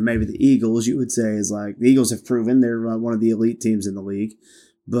outside of maybe the Eagles, you would say, is the Eagles have proven they're one of the elite teams in the league.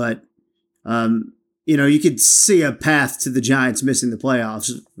 But, you could see a path to the Giants missing the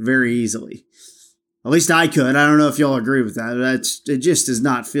playoffs very easily. At least I could. I don't know if y'all agree with that. It just does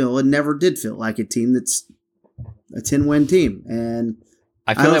not feel, it never did feel like a team that's a 10-win team. And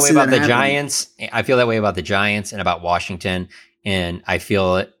I feel that way about the Giants. I feel that way about the Giants and about Washington. And I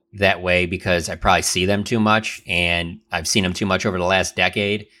feel it that way because I probably see them too much, and I've seen them too much over the last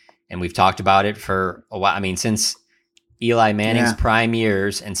decade, and we've talked about it for a while. I mean, since Eli Manning's prime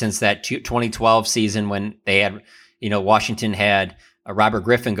years, and since that 2012 season when they had, Washington had Robert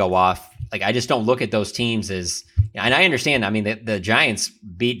Griffin go off, I just don't look at those teams as, and I understand, I mean, the Giants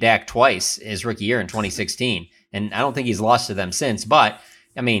beat Dak twice his rookie year in 2016, and I don't think he's lost to them since, but,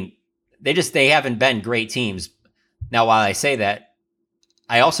 I mean, they haven't been great teams. Now, while I say that,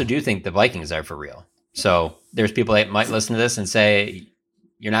 I also do think the Vikings are for real. So there's people that might listen to this and say,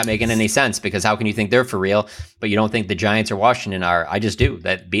 you're not making any sense because how can you think they're for real, but you don't think the Giants or Washington are? I just do.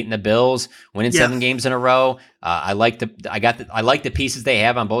 That beating the Bills, winning 7 games in a row. I like the pieces they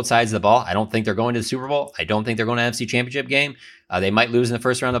have on both sides of the ball. I don't think they're going to the Super Bowl. I don't think they're going to NFC Championship game. They might lose in the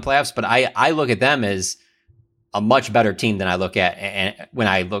first round of the playoffs, but I look at them as a much better team than I look at when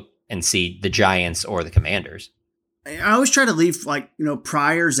I look and see the Giants or the Commanders. I always try to leave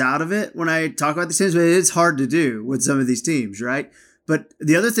priors out of it when I talk about these teams, but it's hard to do with some of these teams, right? But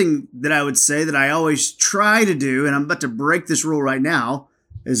the other thing that I would say that I always try to do, and I'm about to break this rule right now,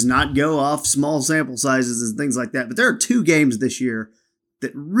 is not go off small sample sizes and things like that. But there are 2 games this year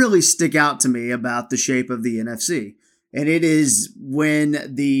that really stick out to me about the shape of the NFC. And it is when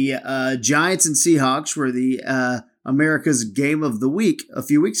the Giants and Seahawks were the America's Game of the Week a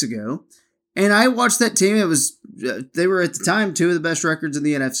few weeks ago. And I watched that team. They were at the time 2 of the best records in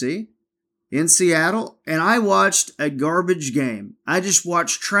the NFC in Seattle. And I watched a garbage game. I just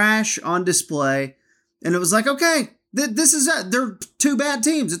watched trash on display. And it was okay, this is it. They're 2 bad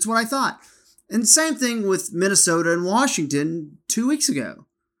teams. It's what I thought. And same thing with Minnesota and Washington 2 weeks ago.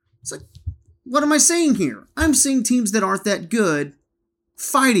 It's what am I seeing here? I'm seeing teams that aren't that good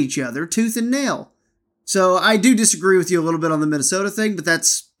fight each other tooth and nail. So I do disagree with you a little bit on the Minnesota thing, but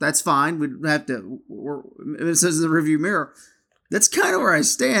that's fine. We'd have to. It says in the review mirror. That's kind of where I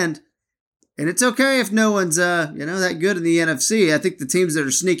stand, and it's okay if no one's that good in the NFC. I think the teams that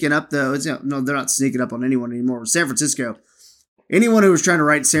are sneaking up though, no, they're not sneaking up on anyone anymore. San Francisco. Anyone who was trying to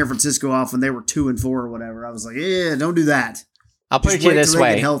write San Francisco off when they were 2-4 or whatever, I was like, yeah, don't do that. I'll put it to you this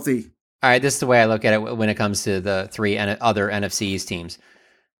way. Get healthy. All right, this is the way I look at it when it comes to the 3 other NFC East teams.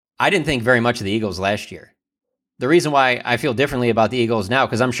 I didn't think very much of the Eagles last year. The reason why I feel differently about the Eagles now,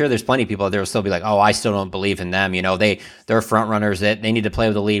 because I'm sure there's plenty of people out there will still be like, oh, I still don't believe in them. They're front runners, that they need to play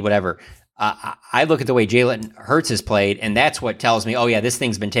with the lead, whatever. I look at the way Jalen Hurts has played, and that's what tells me, oh yeah, this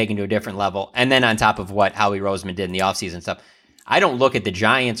thing's been taken to a different level. And then on top of what Howie Roseman did in the offseason stuff, I don't look at the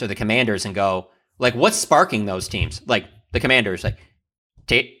Giants or the Commanders and go, like, what's sparking those teams? Like, the Commanders, like,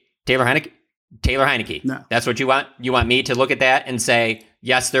 Taylor Heineke. No. That's what you want? You want me to look at that and say,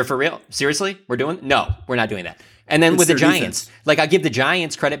 yes, they're for real? Seriously? No, we're not doing that. And then with the Giants, like, I give the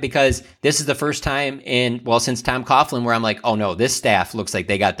Giants credit because this is the first time since Tom Coughlin where I'm like, oh no, this staff looks like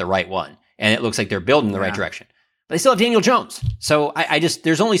they got the right one. And it looks like they're building the right direction. But they still have Daniel Jones. So I just,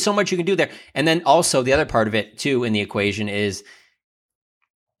 there's only so much you can do there. And then also the other part of it too in the equation is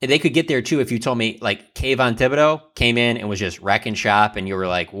they could get there too if you told me like Kayvon Thibodeau came in and was just wrecking shop and you were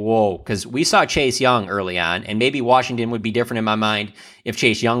like, whoa, because we saw Chase Young early on, and maybe Washington would be different in my mind if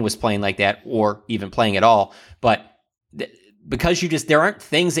Chase Young was playing like that or even playing at all. But because there aren't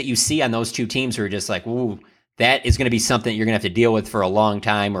things that you see on those two teams who are just like, ooh, that is going to be something you're going to have to deal with for a long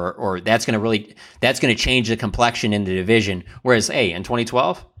time, or that's going to change the complexion in the division. Whereas, hey, in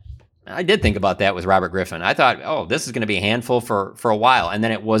 2012, I did think about that with Robert Griffin. I thought, oh, this is going to be a handful for a while. And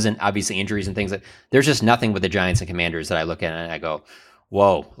then it wasn't, obviously injuries and things. There's just nothing with the Giants and Commanders that I look at and I go,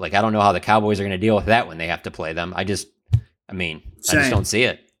 whoa, like, I don't know how the Cowboys are going to deal with that when they have to play them. I just don't see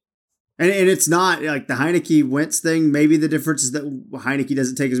it. And it's not like the Heineke-Wentz thing. Maybe the difference is that Heineke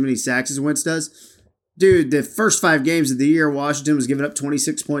doesn't take as many sacks as Wentz does. Dude, the first 5 games of the year, Washington was giving up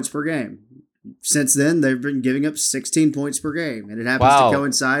 26 points per game. Since then, they've been giving up 16 points per game. And it happens to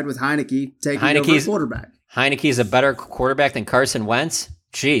coincide with Heineke taking over the quarterback. Heineke's a better quarterback than Carson Wentz?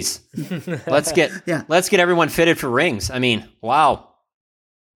 Jeez. Let's get everyone fitted for rings. I mean, wow.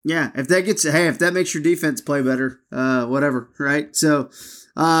 Yeah, if that makes your defense play better, whatever, right? So,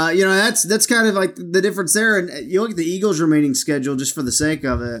 that's kind of like the difference there. And you look at the Eagles' remaining schedule just for the sake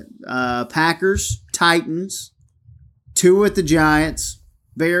of it. Packers, Titans, 2 with the Giants,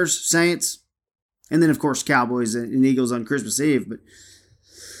 Bears, Saints, and then, of course, Cowboys and Eagles on Christmas Eve. But,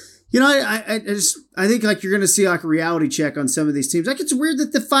 I think like you're going to see like a reality check on some of these teams. Like, it's weird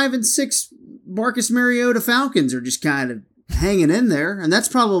that the 5-6 Marcus Mariota Falcons are just kind of hanging in there, and that's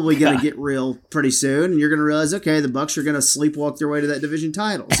probably going to get real pretty soon. And you're going to realize, okay, the Bucs are going to sleepwalk their way to that division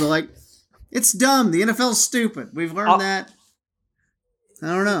title. So, like, it's dumb. The NFL's stupid. We've learned that. I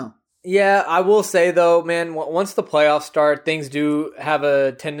don't know. Yeah, I will say though, man, once the playoffs start, things do have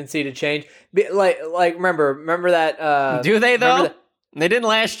a tendency to change. Like remember that? Do they though? They didn't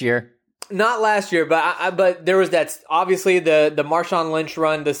last year. Not last year, but there was that, obviously the Marshawn Lynch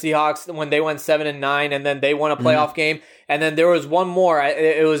run, the Seahawks when they went 7-9, and then they won a playoff game, and then there was one more.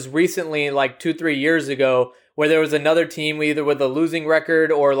 It was recently, like 2-3 years ago, where there was another team either with a losing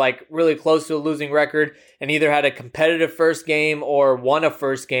record or like really close to a losing record, and either had a competitive first game or won a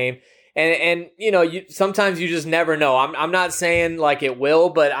first game. And sometimes you just never know. I'm not saying like it will,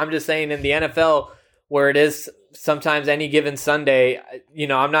 but I'm just saying in the NFL where it is sometimes any given Sunday,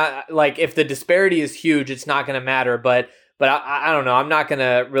 I'm not like, if the disparity is huge, it's not going to matter. But I don't know. I'm not going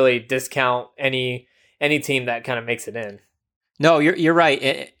to really discount any team that kind of makes it in. No, you're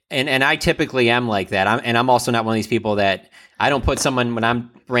right. And I typically am like that. I'm also not one of these people that I don't put someone, when I'm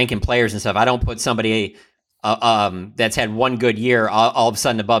ranking players and stuff, I don't put somebody that's had one good year all of a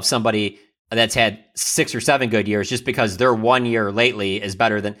sudden above somebody that's had 6 or 7 good years just because their 1 year lately is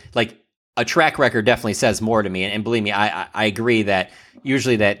better than, like, a track record definitely says more to me. And believe me, I agree that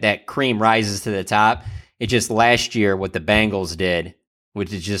usually that cream rises to the top. It just last year what the Bengals did,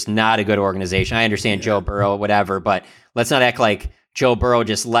 which is just not a good organization. I understand Joe Burrow, whatever, but let's not act like Joe Burrow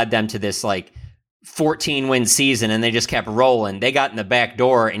just led them to this like 14-win season and they just kept rolling. They got in the back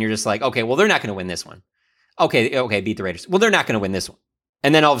door and you're just like, okay, well, they're not going to win this one. Okay, beat the Raiders. Well, they're not going to win this one.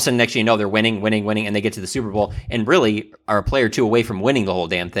 And then all of a sudden, next year, they're winning, and they get to the Super Bowl and really are a player or two away from winning the whole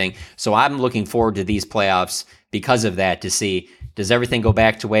damn thing. So I'm looking forward to these playoffs because of that, to see, does everything go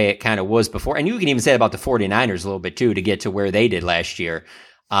back to the way it kind of was before? And you can even say about the 49ers a little bit, too, to get to where they did last year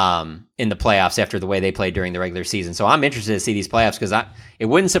in the playoffs after the way they played during the regular season. So I'm interested to see these playoffs because it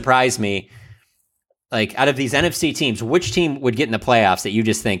wouldn't surprise me, like, out of these NFC teams, which team would get in the playoffs that you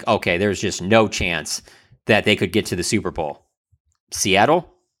just think, okay, there's just no chance that they could get to the Super Bowl? Seattle?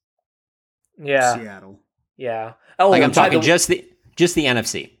 Yeah. Seattle. Yeah. Oh, like I'm talking just the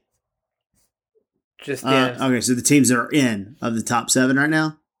NFC. Just the NFC. Okay, so the teams that are in of the top 7 right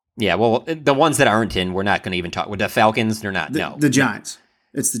now? Yeah, well, the ones that aren't in, we're not going to even talk. With the Falcons, they're not. No. The Giants.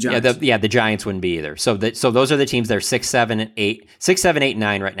 It's the Giants. Yeah, the Giants wouldn't be either. So those are the teams that are 6, 7, 8,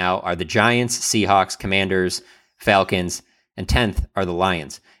 9 right now are the Giants, Seahawks, Commanders, Falcons, and 10th are the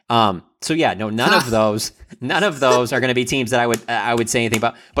Lions. So yeah, no, none of those are going to be teams that I would say anything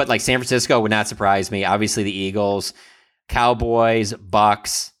about. But like San Francisco would not surprise me. Obviously the Eagles, Cowboys,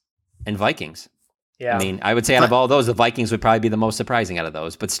 Bucks, and Vikings. Yeah. I mean, I would say out of all those, the Vikings would probably be the most surprising out of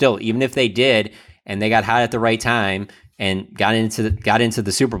those. But still, even if they did and they got hot at the right time and got into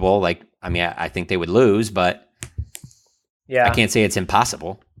the Super Bowl. Like, I mean, I think they would lose, but yeah, I can't say it's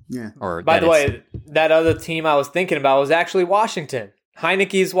impossible. Yeah. Or by the way, that other team I was thinking about was actually Washington.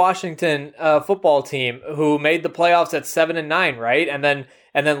 Heineke's Washington football team, who made the playoffs at 7-9, right, and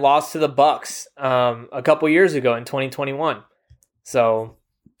then lost to the Bucks a couple years ago in 2021. So,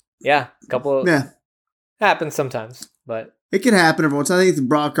 yeah, happens sometimes, but it could happen every once. I think the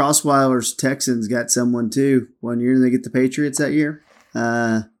Brock Osweiler's Texans got someone too one year, and they get the Patriots that year.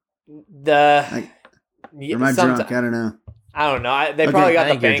 Am I drunk? I don't know. I don't know. They probably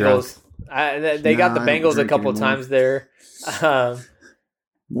got the Bengals. They got the Bengals a couple times there.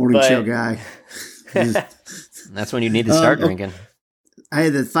 Morning show guy. That's when you need to start drinking. Hey,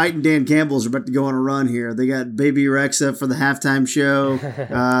 the Fighting Dan Campbells are about to go on a run here. They got Baby Rexa for the halftime show.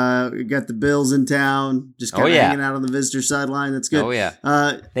 We got the Bills in town, just kind of hanging out on the visitor sideline. That's good. Oh, yeah.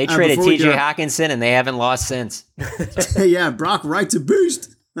 They traded TJ Hawkinson, and they haven't lost since. Yeah, Brock right to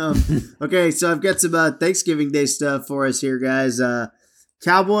boost. Okay, so I've got some Thanksgiving Day stuff for us here, guys.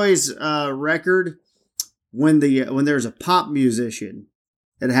 Cowboys record when there's a pop musician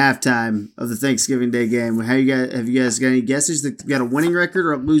at halftime of the Thanksgiving Day game. Have you guys got any guesses? That got a winning record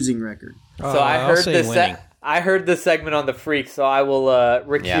or a losing record? So I heard this segment on the Freak, so I will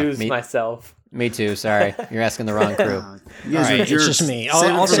recuse myself. Me too. Sorry, you're asking the wrong crew. You guys are jerks. It's just me.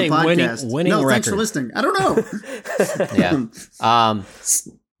 I'll say winning record. Thanks for listening. I don't know.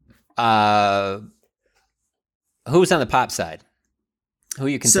 Who's on the pop side? Who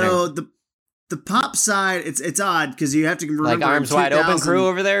you consider? So the pop side, it's odd because you have to remember like Arms Wide Open crew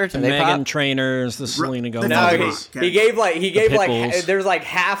over there. The Meghan Trainors, the Selena Gomez. No, he gave there's like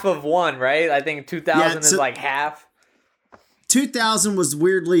half of one, right? I think 2000 is like half. 2000 was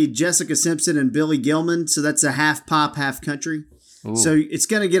weirdly Jessica Simpson and Billy Gilman, so that's a half pop, half country. Ooh. So it's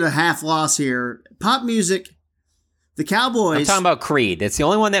going to get a half loss here. Pop music, the Cowboys. I'm talking about Creed. That's the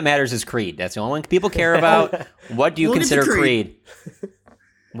only one that matters is Creed. That's the only one people care about. What do you consider Creed?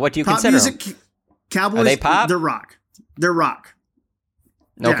 What do you consider music? Cowboys, are they pop? They're rock. They're rock.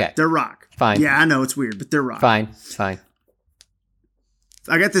 Okay. Yeah, they're rock. Fine. Yeah, I know it's weird, but they're rock. Fine.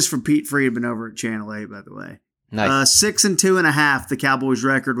 I got this from Pete Friedman over at Channel 8, by the way. Nice. 6 2.5, the Cowboys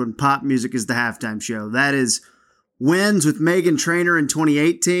record when pop music is the halftime show. That is wins with Meghan Trainor in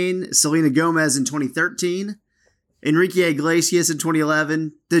 2018, Selena Gomez in 2013, Enrique Iglesias in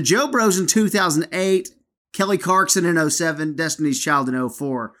 2011, the Joe Bros in 2008, Kelly Clarkson in 2007, Destiny's Child in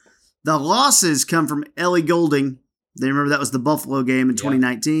 2004. The losses come from Ellie Goulding. They remember that was the Buffalo game in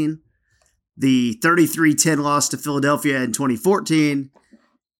 2019. The 33-10 loss to Philadelphia in 2014.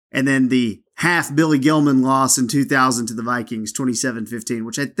 And then the half Billy Gilman loss in 2000 to the Vikings, 27-15,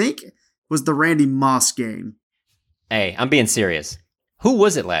 which I think was the Randy Moss game. Hey, I'm being serious. Who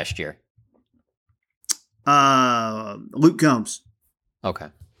was it last year? Luke Combs. Okay.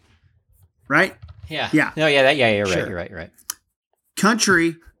 Right? Yeah. Yeah. No, yeah, you're sure. Right. You're right.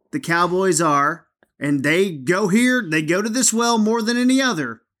 Country, the Cowboys are, and they go here, they go to this well more than any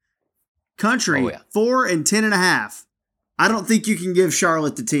other. Country, 4 10.5. I don't think you can give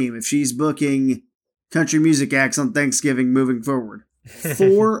Charlotte the team if she's booking country music acts on Thanksgiving moving forward.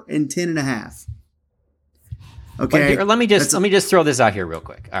 4 10.5. Okay. Here, let me just throw this out here real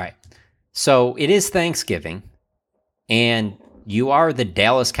quick. All right. So it is Thanksgiving, and you are the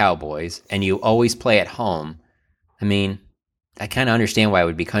Dallas Cowboys, and you always play at home. I mean, I kind of understand why it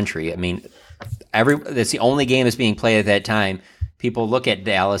would be country. I mean, that's the only game that's being played at that time. People look at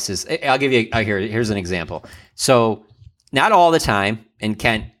Dallas as, I'll give you, here's an example. So not all the time, and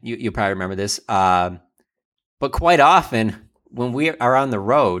Kent, you probably remember this, but quite often when we are on the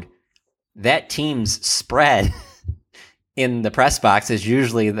road, that team's spread in the press box is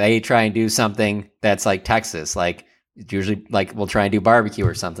usually they try and do something that's like Texas, like usually like we'll try and do barbecue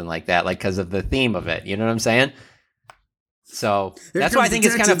or something like that, like because of the theme of it. You know what I'm saying? So that's why I think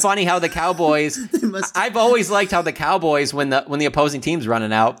it's kind of funny how the Cowboys. I've always liked how the Cowboys, when the opposing team's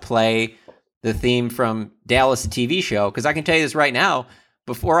running out, play the theme from Dallas, the TV show. Because I can tell you this right now,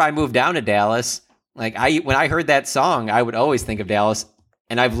 before I moved down to Dallas, when I heard that song, I would always think of Dallas.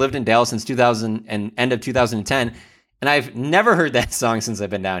 And I've lived in Dallas since 2000 and end of 2010, and I've never heard that song since I've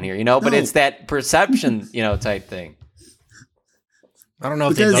been down here. But it's that perception, type thing. I don't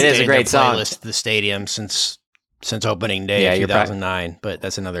know if it is a great song. The stadium since opening day of 2009, but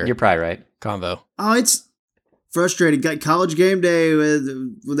that's another. You're probably right. Convo. Oh, it's frustrating. Got College Game Day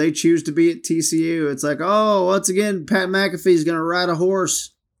when they choose to be at TCU. It's like, oh, once again, Pat McAfee's going to ride a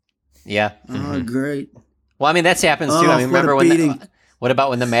horse. Yeah. Oh, great. Well, I mean, that happens too. I mean, remember what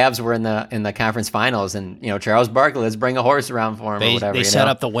about when the Mavs were in the conference finals and Charles Barkley, let's bring a horse around for him or whatever. They set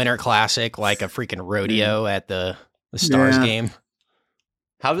up the Winter Classic like a freaking rodeo at the The Stars game.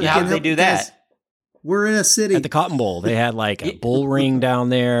 How did they do that? We're in a city. At the Cotton Bowl, they had like a bull ring down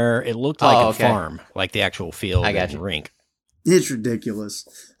there. It looked like a farm, like the actual field and rink. It's ridiculous.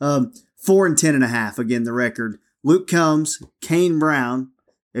 4-10.5, again, the record. Luke Combs, Kane Brown.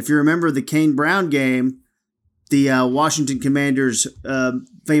 If you remember the Kane Brown game, the Washington Commanders'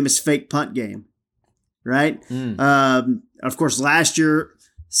 famous fake punt game, right? Of course, last year,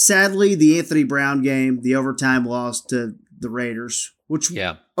 sadly, the Anthony Brown game, the overtime loss to the Raiders, which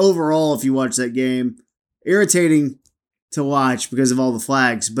overall, if you watch that game, irritating to watch because of all the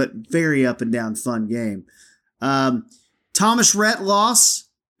flags, but very up and down fun game. Thomas Rhett loss.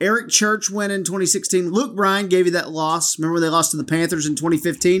 Eric Church win in 2016. Luke Bryan gave you that loss. Remember they lost to the Panthers in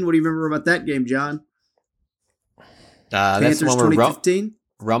 2015? What do you remember about that game, John? That's when 2015.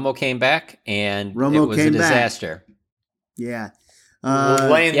 Romo came back, and it was a disaster. Yeah.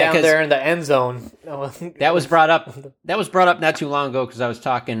 Laying down there in the end zone. That was brought up not too long ago because I was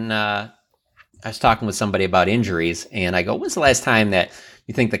talking with somebody about injuries, and I go, when's the last time that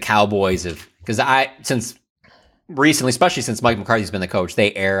you think the Cowboys have, because since recently, especially since Mike McCarthy's been the coach,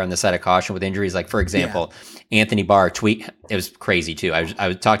 they err on the side of caution with injuries. Like, for example, Anthony Barr it was crazy too. I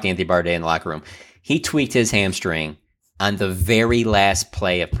would talk to Anthony Barr today in the locker room. He tweaked his hamstring on the very last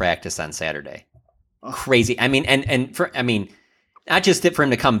play of practice on Saturday. Crazy. I mean, not just for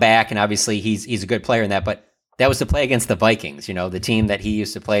him to come back, and obviously he's a good player in that, but that was the play against the Vikings, the team that he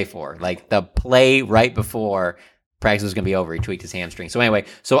used to play for. Like, the play right before practice was going to be over, he tweaked his hamstring. So anyway,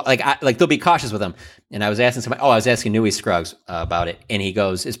 they'll be cautious with him. And I was asking somebody, I was asking Newey Scruggs about it, and he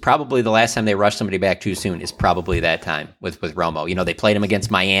goes, it's probably the last time they rushed somebody back too soon is probably that time with Romo. They played him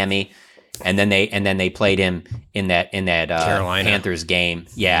against Miami, and then they played him in that Panthers game.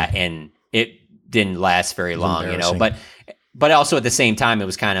 Yeah, and it didn't last very long, But also at the same time, it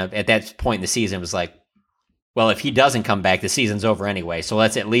was kind of, at that point in the season, it was like, well, if he doesn't come back, the season's over anyway. So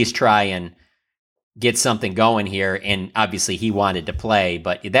let's at least try and get something going here. And obviously he wanted to play,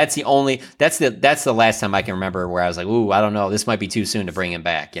 but that's the last time I can remember where I was like, ooh, I don't know, this might be too soon to bring him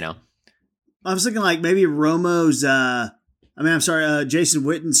back, I was thinking like maybe Romo's, Jason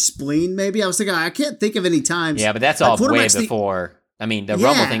Witten's spleen, maybe. I was thinking, I can't think of any times. Yeah, but that's all way before. The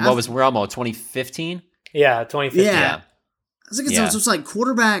Romo thing, what was Romo, 2015? Yeah, 2015. Yeah. I was thinking it's like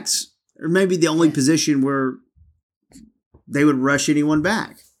quarterbacks are maybe the only position where they would rush anyone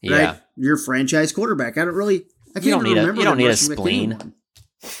back. Right? Yeah. You're a franchise quarterback. I can't remember. You don't need a spleen.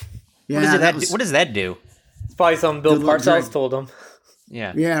 Yeah. What does that do? It's probably something Bill Parcells told him.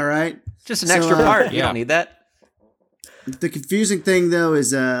 Yeah. Yeah, right. Just an extra part. You don't need that. The confusing thing, though,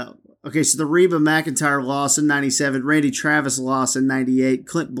 is so the Reba McEntire loss in 97, Randy Travis loss in 98,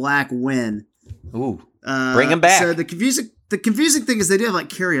 Clint Black win. Ooh. Bring him back. So the confusing thing is they did have like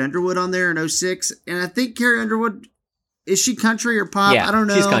Carrie Underwood on there in 06, and I think Carrie Underwood, is she country or pop? Yeah, I don't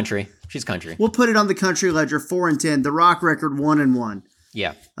know. She's country. We'll put it on the country ledger, 4-10. The Rock record 1-1.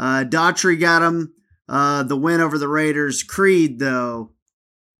 Yeah. Daughtry got him the win over the Raiders. Creed, though,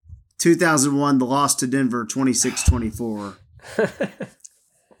 2001, the loss to Denver, 26-24.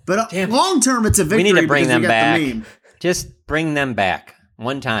 But long term, it's a victory. We need to bring them back. The Just bring them back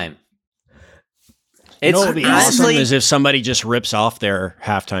one time. What would be awesome is if somebody just rips off their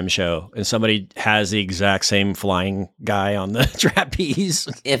halftime show and somebody has the exact same flying guy on the trapeze.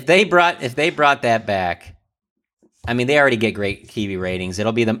 If they brought that back, they already get great TV ratings.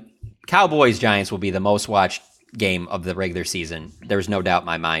 It'll be the Cowboys Giants will be the most watched game of the regular season. There's no doubt in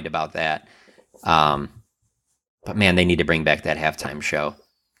my mind about that. But man, they need to bring back that halftime show.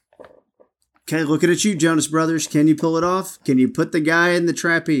 Okay, looking at you, Jonas Brothers. Can you pull it off? Can you put the guy in the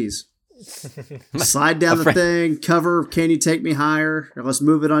trapeze? Slide down the thing, cover, can you take me higher? Or let's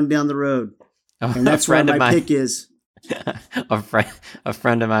move it on down the road. And that's where my pick is. A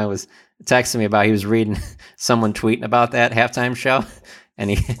friend of mine was texting me about, he was reading someone tweeting about that halftime show, and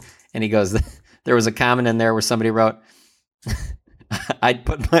he goes, there was a comment in there where somebody wrote, I'd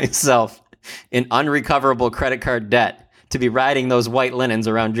put myself in unrecoverable credit card debt to be riding those white linens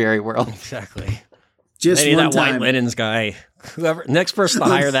around Jerry World. Exactly. Just one that time. White linens guy. Whoever next person to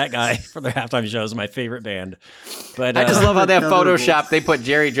hire that guy for their halftime show is my favorite band. But I just love how that Photoshop they put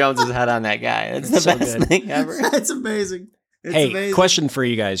Jerry Jones's head on that guy. It's the best thing ever. It's amazing. Hey, question for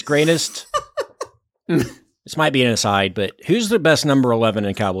you guys: greatest. This might be an aside, but who's the best number 11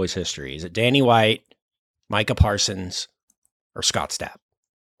 in Cowboys history? Is it Danny White, Micah Parsons, or Scott Stapp?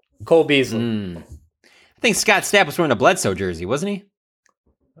 Cole Beasley. I think Scott Stapp was wearing a Bledsoe jersey, wasn't he?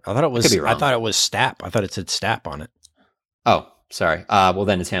 I thought it was. I thought it was Stapp. I thought it said Stapp on it. Oh, sorry. Well,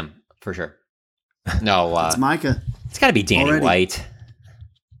 then it's him for sure. No, it's Micah. It's got to be Danny White.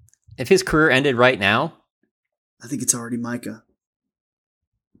 If his career ended right now, I think it's already Micah.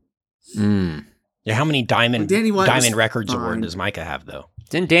 Yeah, how many Diamond Records fine. Award does Micah have, though?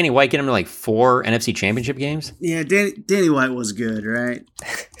 Didn't Danny White get him to like 4 NFC Championship games? Yeah, Danny White was good, right?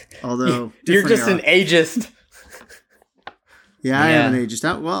 Although you're just an ageist. Yeah, I am an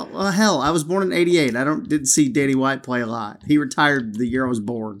ageist. Well, hell, I was born in '88. Didn't see Danny White play a lot. He retired the year I was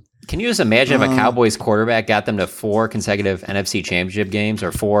born. Can you just imagine if a Cowboys quarterback got them to 4 consecutive NFC Championship games,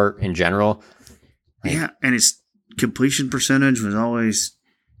 or 4 in general? Yeah, and his completion percentage was always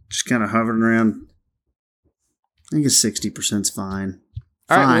just kind of hovering around. I think it's 60% is fine.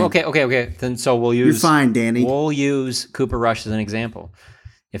 All right. Well, okay. Then so we'll use. You're fine, Danny. We'll use Cooper Rush as an example.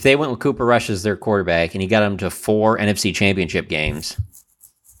 If they went with Cooper Rush as their quarterback and he got them to 4 NFC Championship games,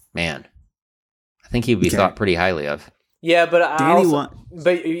 man, I think he would be thought pretty highly of. Yeah, but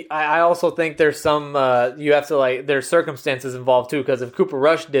I also think there's some you have to there's circumstances involved too. Because if Cooper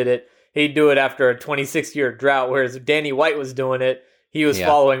Rush did it, he'd do it after a 26-year drought. Whereas if Danny White was doing it, he was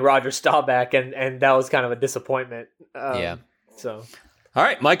following Roger Staubach, and that was kind of a disappointment. So, all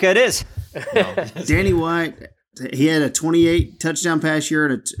right, Micah, it is. Danny White, he had a 28 touchdown pass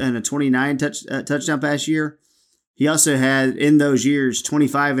year and a 29 touchdown pass year. He also had, in those years,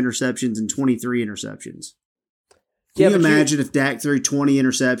 25 interceptions and 23 interceptions. Can you imagine if Dak threw 20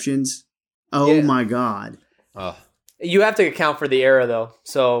 interceptions? Oh, my God. Oh. You have to account for the era, though.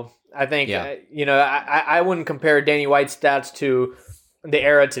 So I think, I wouldn't compare Danny White's stats to the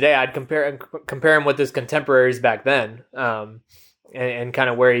era today. I'd compare him with his contemporaries back then, and kind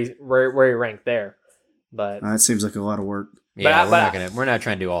of where he ranked there. But that seems like a lot of work. Yeah, we're not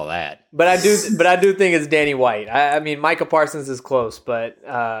trying to do all that. But I do think it's Danny White. I mean, Micah Parsons is close, but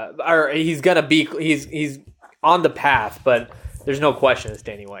he's gonna be he's on the path, but there's no question it's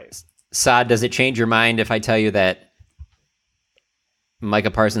Danny White. Saad, does it change your mind if I tell you that Micah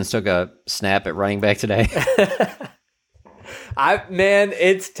Parsons took a snap at running back today?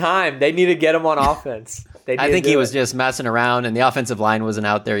 It's time. They need to get him on offense. I think he was just messing around, and the offensive line wasn't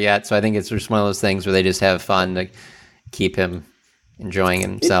out there yet, so I think it's just one of those things where they just have fun to keep him enjoying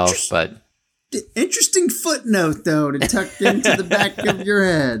himself. But interesting footnote, though, to tuck into the back of your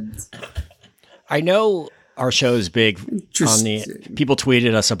head. I know our show is big on people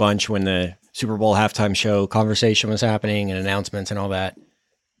tweeted us a bunch when the Super Bowl halftime show conversation was happening and announcements and all that.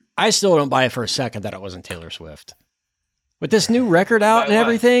 I still don't buy it for a second that it wasn't Taylor Swift. With this new record out and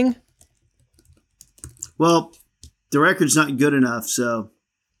everything? Well, the record's not good enough, so.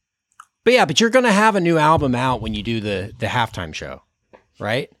 But you're going to have a new album out when you do the halftime show,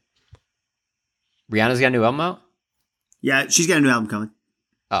 right? Rihanna's got a new album out? Yeah, she's got a new album coming.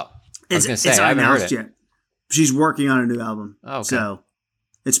 Oh, I was going to say, it's I haven't heard it. Yet. She's working on a new album. Oh, okay. So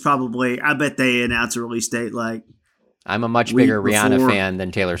it's probably, I bet they announce a release date I'm a much bigger Rihanna fan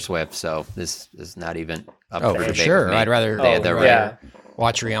than Taylor Swift, so this is not even up there. For sure. I'd rather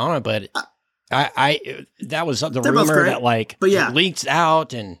watch Rihanna, but I that was the rumor that it leaked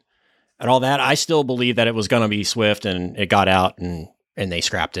out and all that. I still believe that it was going to be Swift, and it got out and they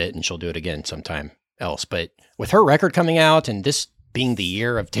scrapped it, and she'll do it again sometime else. But with her record coming out and this being the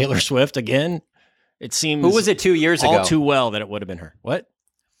year of Taylor Swift again, it seems who was it 2 years ago? All too well that it would have been her. What?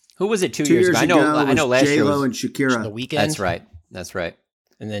 Who was it 2 years ago? I know last year was and Shakira. The Weeknd. That's right.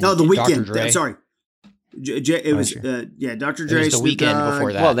 And then The Weeknd. Dre. Sorry. It was Dr. Dre. It was The Weeknd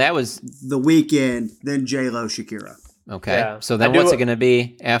before that. Well, that was The Weeknd, then J-Lo, Shakira. Okay. Yeah. So then what's it going to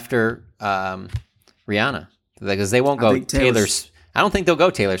be after Rihanna? Because they won't go Taylor. I don't think they'll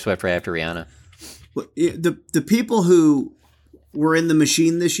go Taylor Swift right after Rihanna. The people who were in the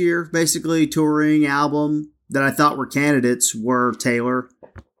machine this year, basically touring album that I thought were candidates were Taylor,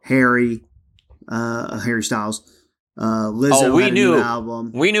 Harry Styles, Lizzo had a new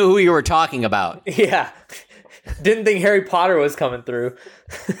album. We knew who you were talking about. Yeah. Didn't think Harry Potter was coming through.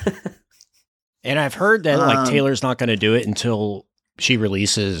 And I've heard that Taylor's not going to do it until she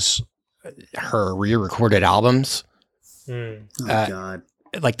releases her re-recorded albums. Oh God!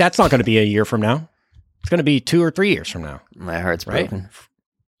 That's not going to be a year from now. It's going to be 2 or 3 years from now. My heart's broken.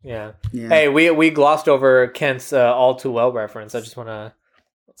 Yeah. Hey, we glossed over Kent's All Too Well reference. I just want to.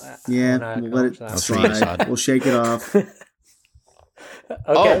 We'll let it slide. We'll shake it off.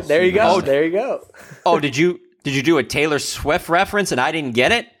 Okay, there you go. There you go. Oh, did you do a Taylor Swift reference and I didn't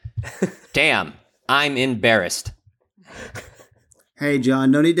get it? Damn, I'm embarrassed. Hey, John,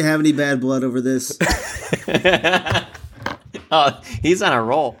 no need to have any bad blood over this. Oh, he's on a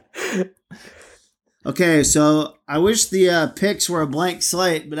roll. Okay, so I wish the picks were a blank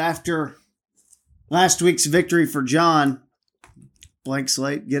slate, but after last week's victory for John, blank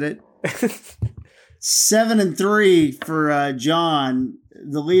slate, get it? 7-3 for John.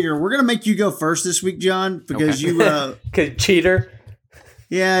 the leader. We're going to make you go first this week, John, because you... cheater.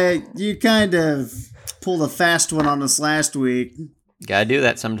 Yeah, you kind of pulled a fast one on us last week. Gotta do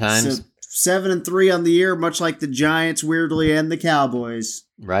that sometimes. So 7-3 on the year, much like the Giants, weirdly, and the Cowboys.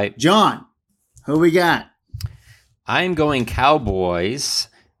 Right. John, who we got? I'm going Cowboys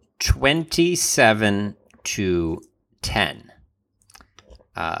 27-10.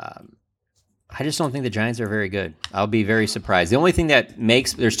 I just don't think the Giants are very good. I'll be very surprised. The only thing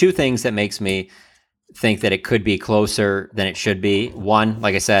there's two things that makes me think that it could be closer than it should be. One,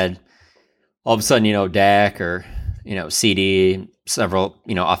 like I said, all of a sudden, Dak or, CD, several,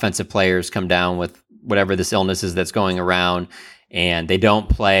 offensive players come down with whatever this illness is that's going around, and they don't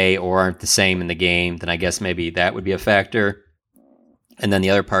play or aren't the same in the game, then I guess maybe that would be a factor. And then the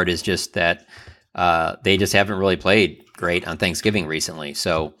other part is just that they just haven't really played great on Thanksgiving recently.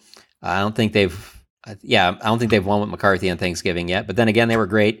 So I don't think they've won with McCarthy on Thanksgiving yet. But then again, they were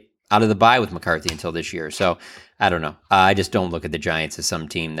great out of the bye with McCarthy until this year. So I don't know. I just don't look at the Giants as some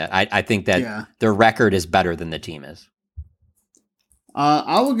team that I think that their record is better than the team is.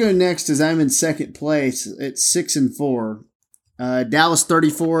 I will go next as I'm in second place at 6-4. Dallas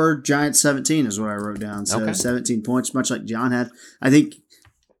 34, Giants 17 is what I wrote down. So 17 points, much like John had. I think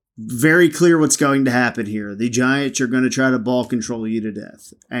very clear what's going to happen here. The Giants are going to try to ball control you to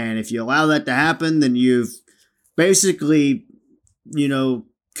death. And if you allow that to happen, then you've basically,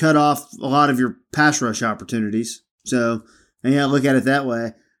 cut off a lot of your pass rush opportunities. So, look at it that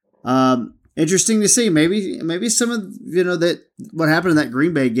way. Interesting to see. Maybe some of, that what happened in that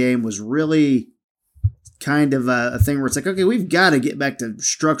Green Bay game was really kind of a thing where it's like, okay, we've got to get back to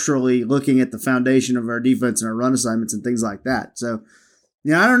structurally looking at the foundation of our defense and our run assignments and things like that. So,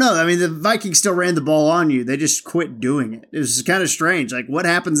 I don't know. I mean, the Vikings still ran the ball on you. They just quit doing it. It was kind of strange. Like, what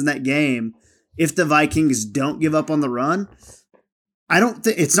happens in that game if the Vikings don't give up on the run? I don't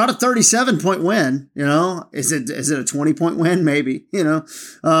think it's not a 37-point win. Is it a 20-point win? Maybe.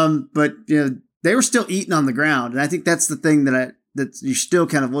 But they were still eating on the ground, and I think that's the thing that you're still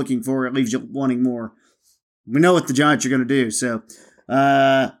kind of looking for. It leaves you wanting more. We know what the Giants are going to do. So,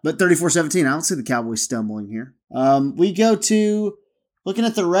 but 34-17. I don't see the Cowboys stumbling here. We go to looking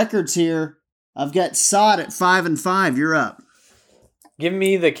at the records here. I've got Sod at 5-5. You're up. Give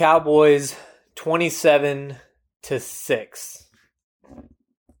me the Cowboys 27-6.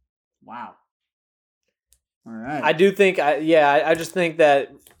 Wow. All right. I do think, I just think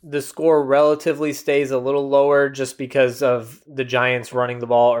that the score relatively stays a little lower just because of the Giants running the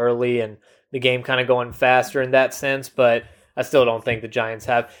ball early and the game kind of going faster in that sense, but I still don't think the Giants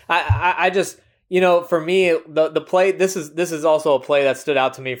have. I just, for me, the play, this is also a play that stood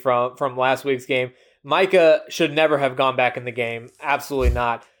out to me from last week's game. Micah should never have gone back in the game. Absolutely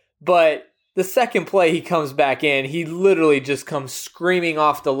not. But the second play he comes back in, he literally just comes screaming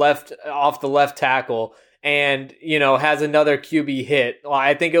off the left tackle and, has another QB hit. Well,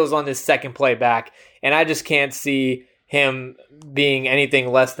 I think it was on his second play back, and I just can't see him being anything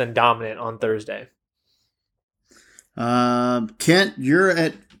less than dominant on Thursday. Kent, you're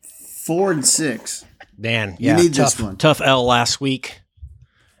at 4-6. Man, you need this one. Tough L last week.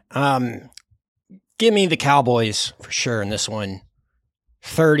 Give me the Cowboys for sure in this one.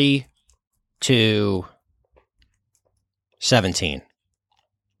 30-17.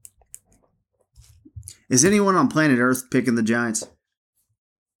 Is anyone on planet Earth picking the Giants?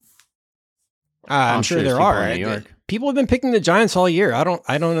 I'm sure there are. People have been picking the Giants all year. I don't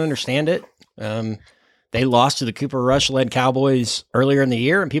understand it. They lost to the Cooper Rush led Cowboys earlier in the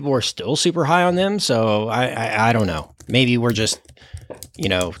year, and people were still super high on them. So I don't know. Maybe we're just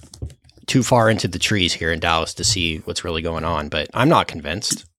too far into the trees here in Dallas to see what's really going on. But I'm not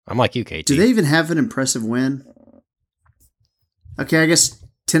convinced. I'm like you, KT. Do they even have an impressive win? Okay, I guess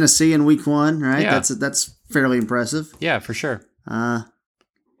Tennessee in week 1, right? Yeah. That's fairly impressive. Yeah, for sure.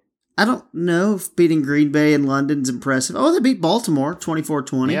 I don't know if beating Green Bay in London's impressive. Oh, they beat Baltimore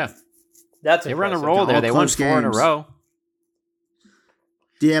 24-20. Yeah. They were on a roll there. They won 4 in a row.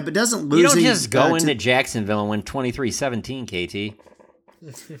 Yeah, but doesn't losing... You don't just go into Jacksonville and win 23-17, KT.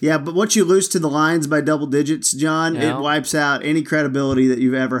 Yeah, but once you lose to the Lions by double digits, John, it wipes out any credibility that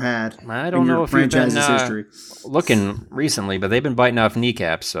you've ever had. I don't know if you've been looking recently, but they've been biting off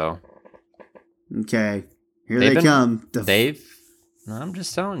kneecaps, so... Okay. Here they come. I'm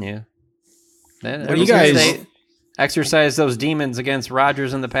just telling you. Well, you guys... They exercise those demons against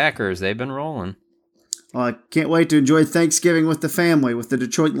Rodgers and the Packers. They've been rolling. Well, I can't wait to enjoy Thanksgiving with the family, with the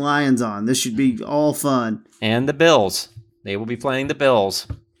Detroit Lions on. This should be all fun. And the Bills. They will be playing the Bills,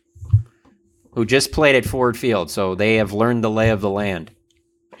 who just played at Ford Field, so they have learned the lay of the land.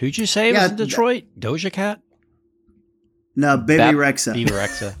 Who'd you say was in Detroit? Doja Cat? No, Baby Rexha. Baby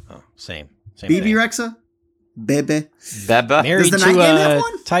Rexha. Oh, same. Baby Rexha? Bebe. Married Does the to night game have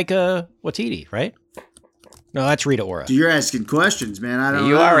one? Taika Waititi, right? No, that's Rita Ora. You're asking questions, man. I don't know.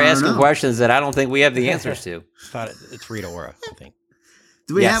 You are asking questions that I don't think we have the answers to. It's Rita Ora, I think.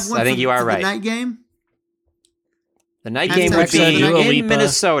 Do we have one I think you are right. The night game? The night game would be in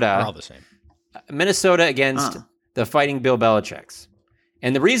Minnesota. They're all the same. Minnesota against the Fighting Bill Belichick's.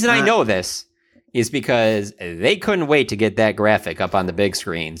 And the reason I know this is because they couldn't wait to get that graphic up on the big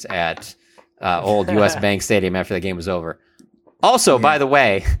screens at old U.S. Bank Stadium after the game was over. Also, by the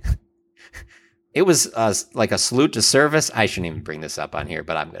way, it was like a salute to service. I shouldn't even bring this up on here,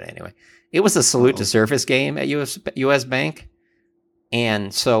 but I'm going to anyway. It was a salute to service game at U.S. Bank.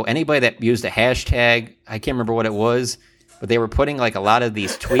 And so anybody that used a hashtag, I can't remember what it was, but they were putting like a lot of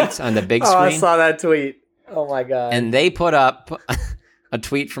these tweets on the big screen. I saw that tweet. Oh, my God. And they put up a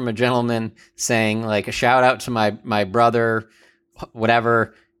tweet from a gentleman saying like a shout out to my brother,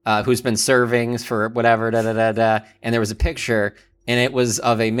 whatever, who's been serving for whatever, da-da-da-da. And there was a picture, and it was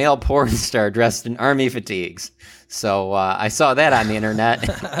of a male porn star dressed in army fatigues. So I saw that on the internet,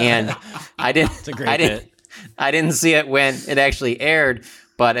 and I didn't see it when it actually aired,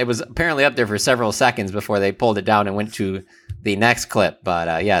 but it was apparently up there for several seconds before they pulled it down and went to the next clip.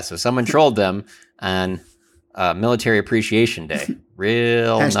 But so someone trolled them on Military Appreciation Day.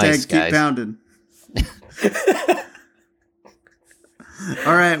 Real nice, guys. Keep pounding.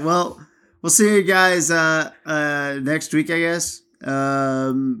 All right, well, we'll see you guys next week, I guess.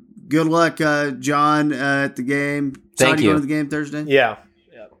 Good luck, John, at the game. Thank you. Going to the game Thursday? Yeah.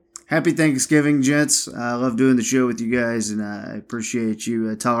 Happy Thanksgiving, gents. I love doing the show with you guys, and I appreciate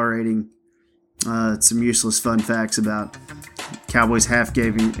you tolerating some useless fun facts about Cowboys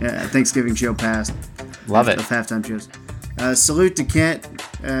Thanksgiving show past. Love it. Of halftime shows. Salute to Kent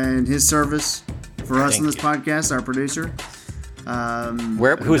and his service for us on this podcast, our producer.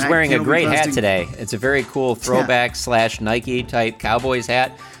 Who's wearing a great hat today. It's a very cool throwback / Nike type Cowboys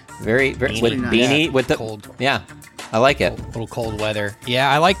hat. Very beanie, with beanie with the cold. Yeah, I like it. A little cold weather. Yeah,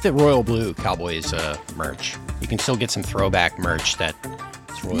 I like the royal blue Cowboys merch. You can still get some throwback merch that's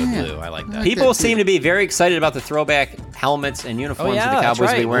royal blue. I like that. People seem to be very excited about the throwback helmets and uniforms that the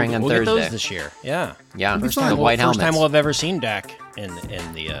Cowboys will be wearing on Thursday. We'll get those this year. Yeah. The white helmets. First time we'll have ever seen Dak in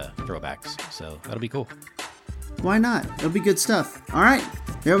the throwbacks. So that'll be cool. Why not? It'll be good stuff. All right,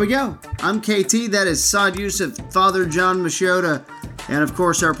 here we go. I'm KT. That is Saad Youssef, Father John Machota, and of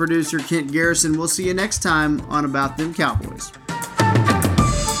course our producer Kent Garrison. We'll see you next time on About Them Cowboys.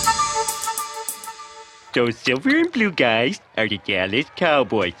 Those silver and blue guys are the Dallas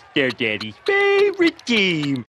Cowboys, their daddy's favorite team.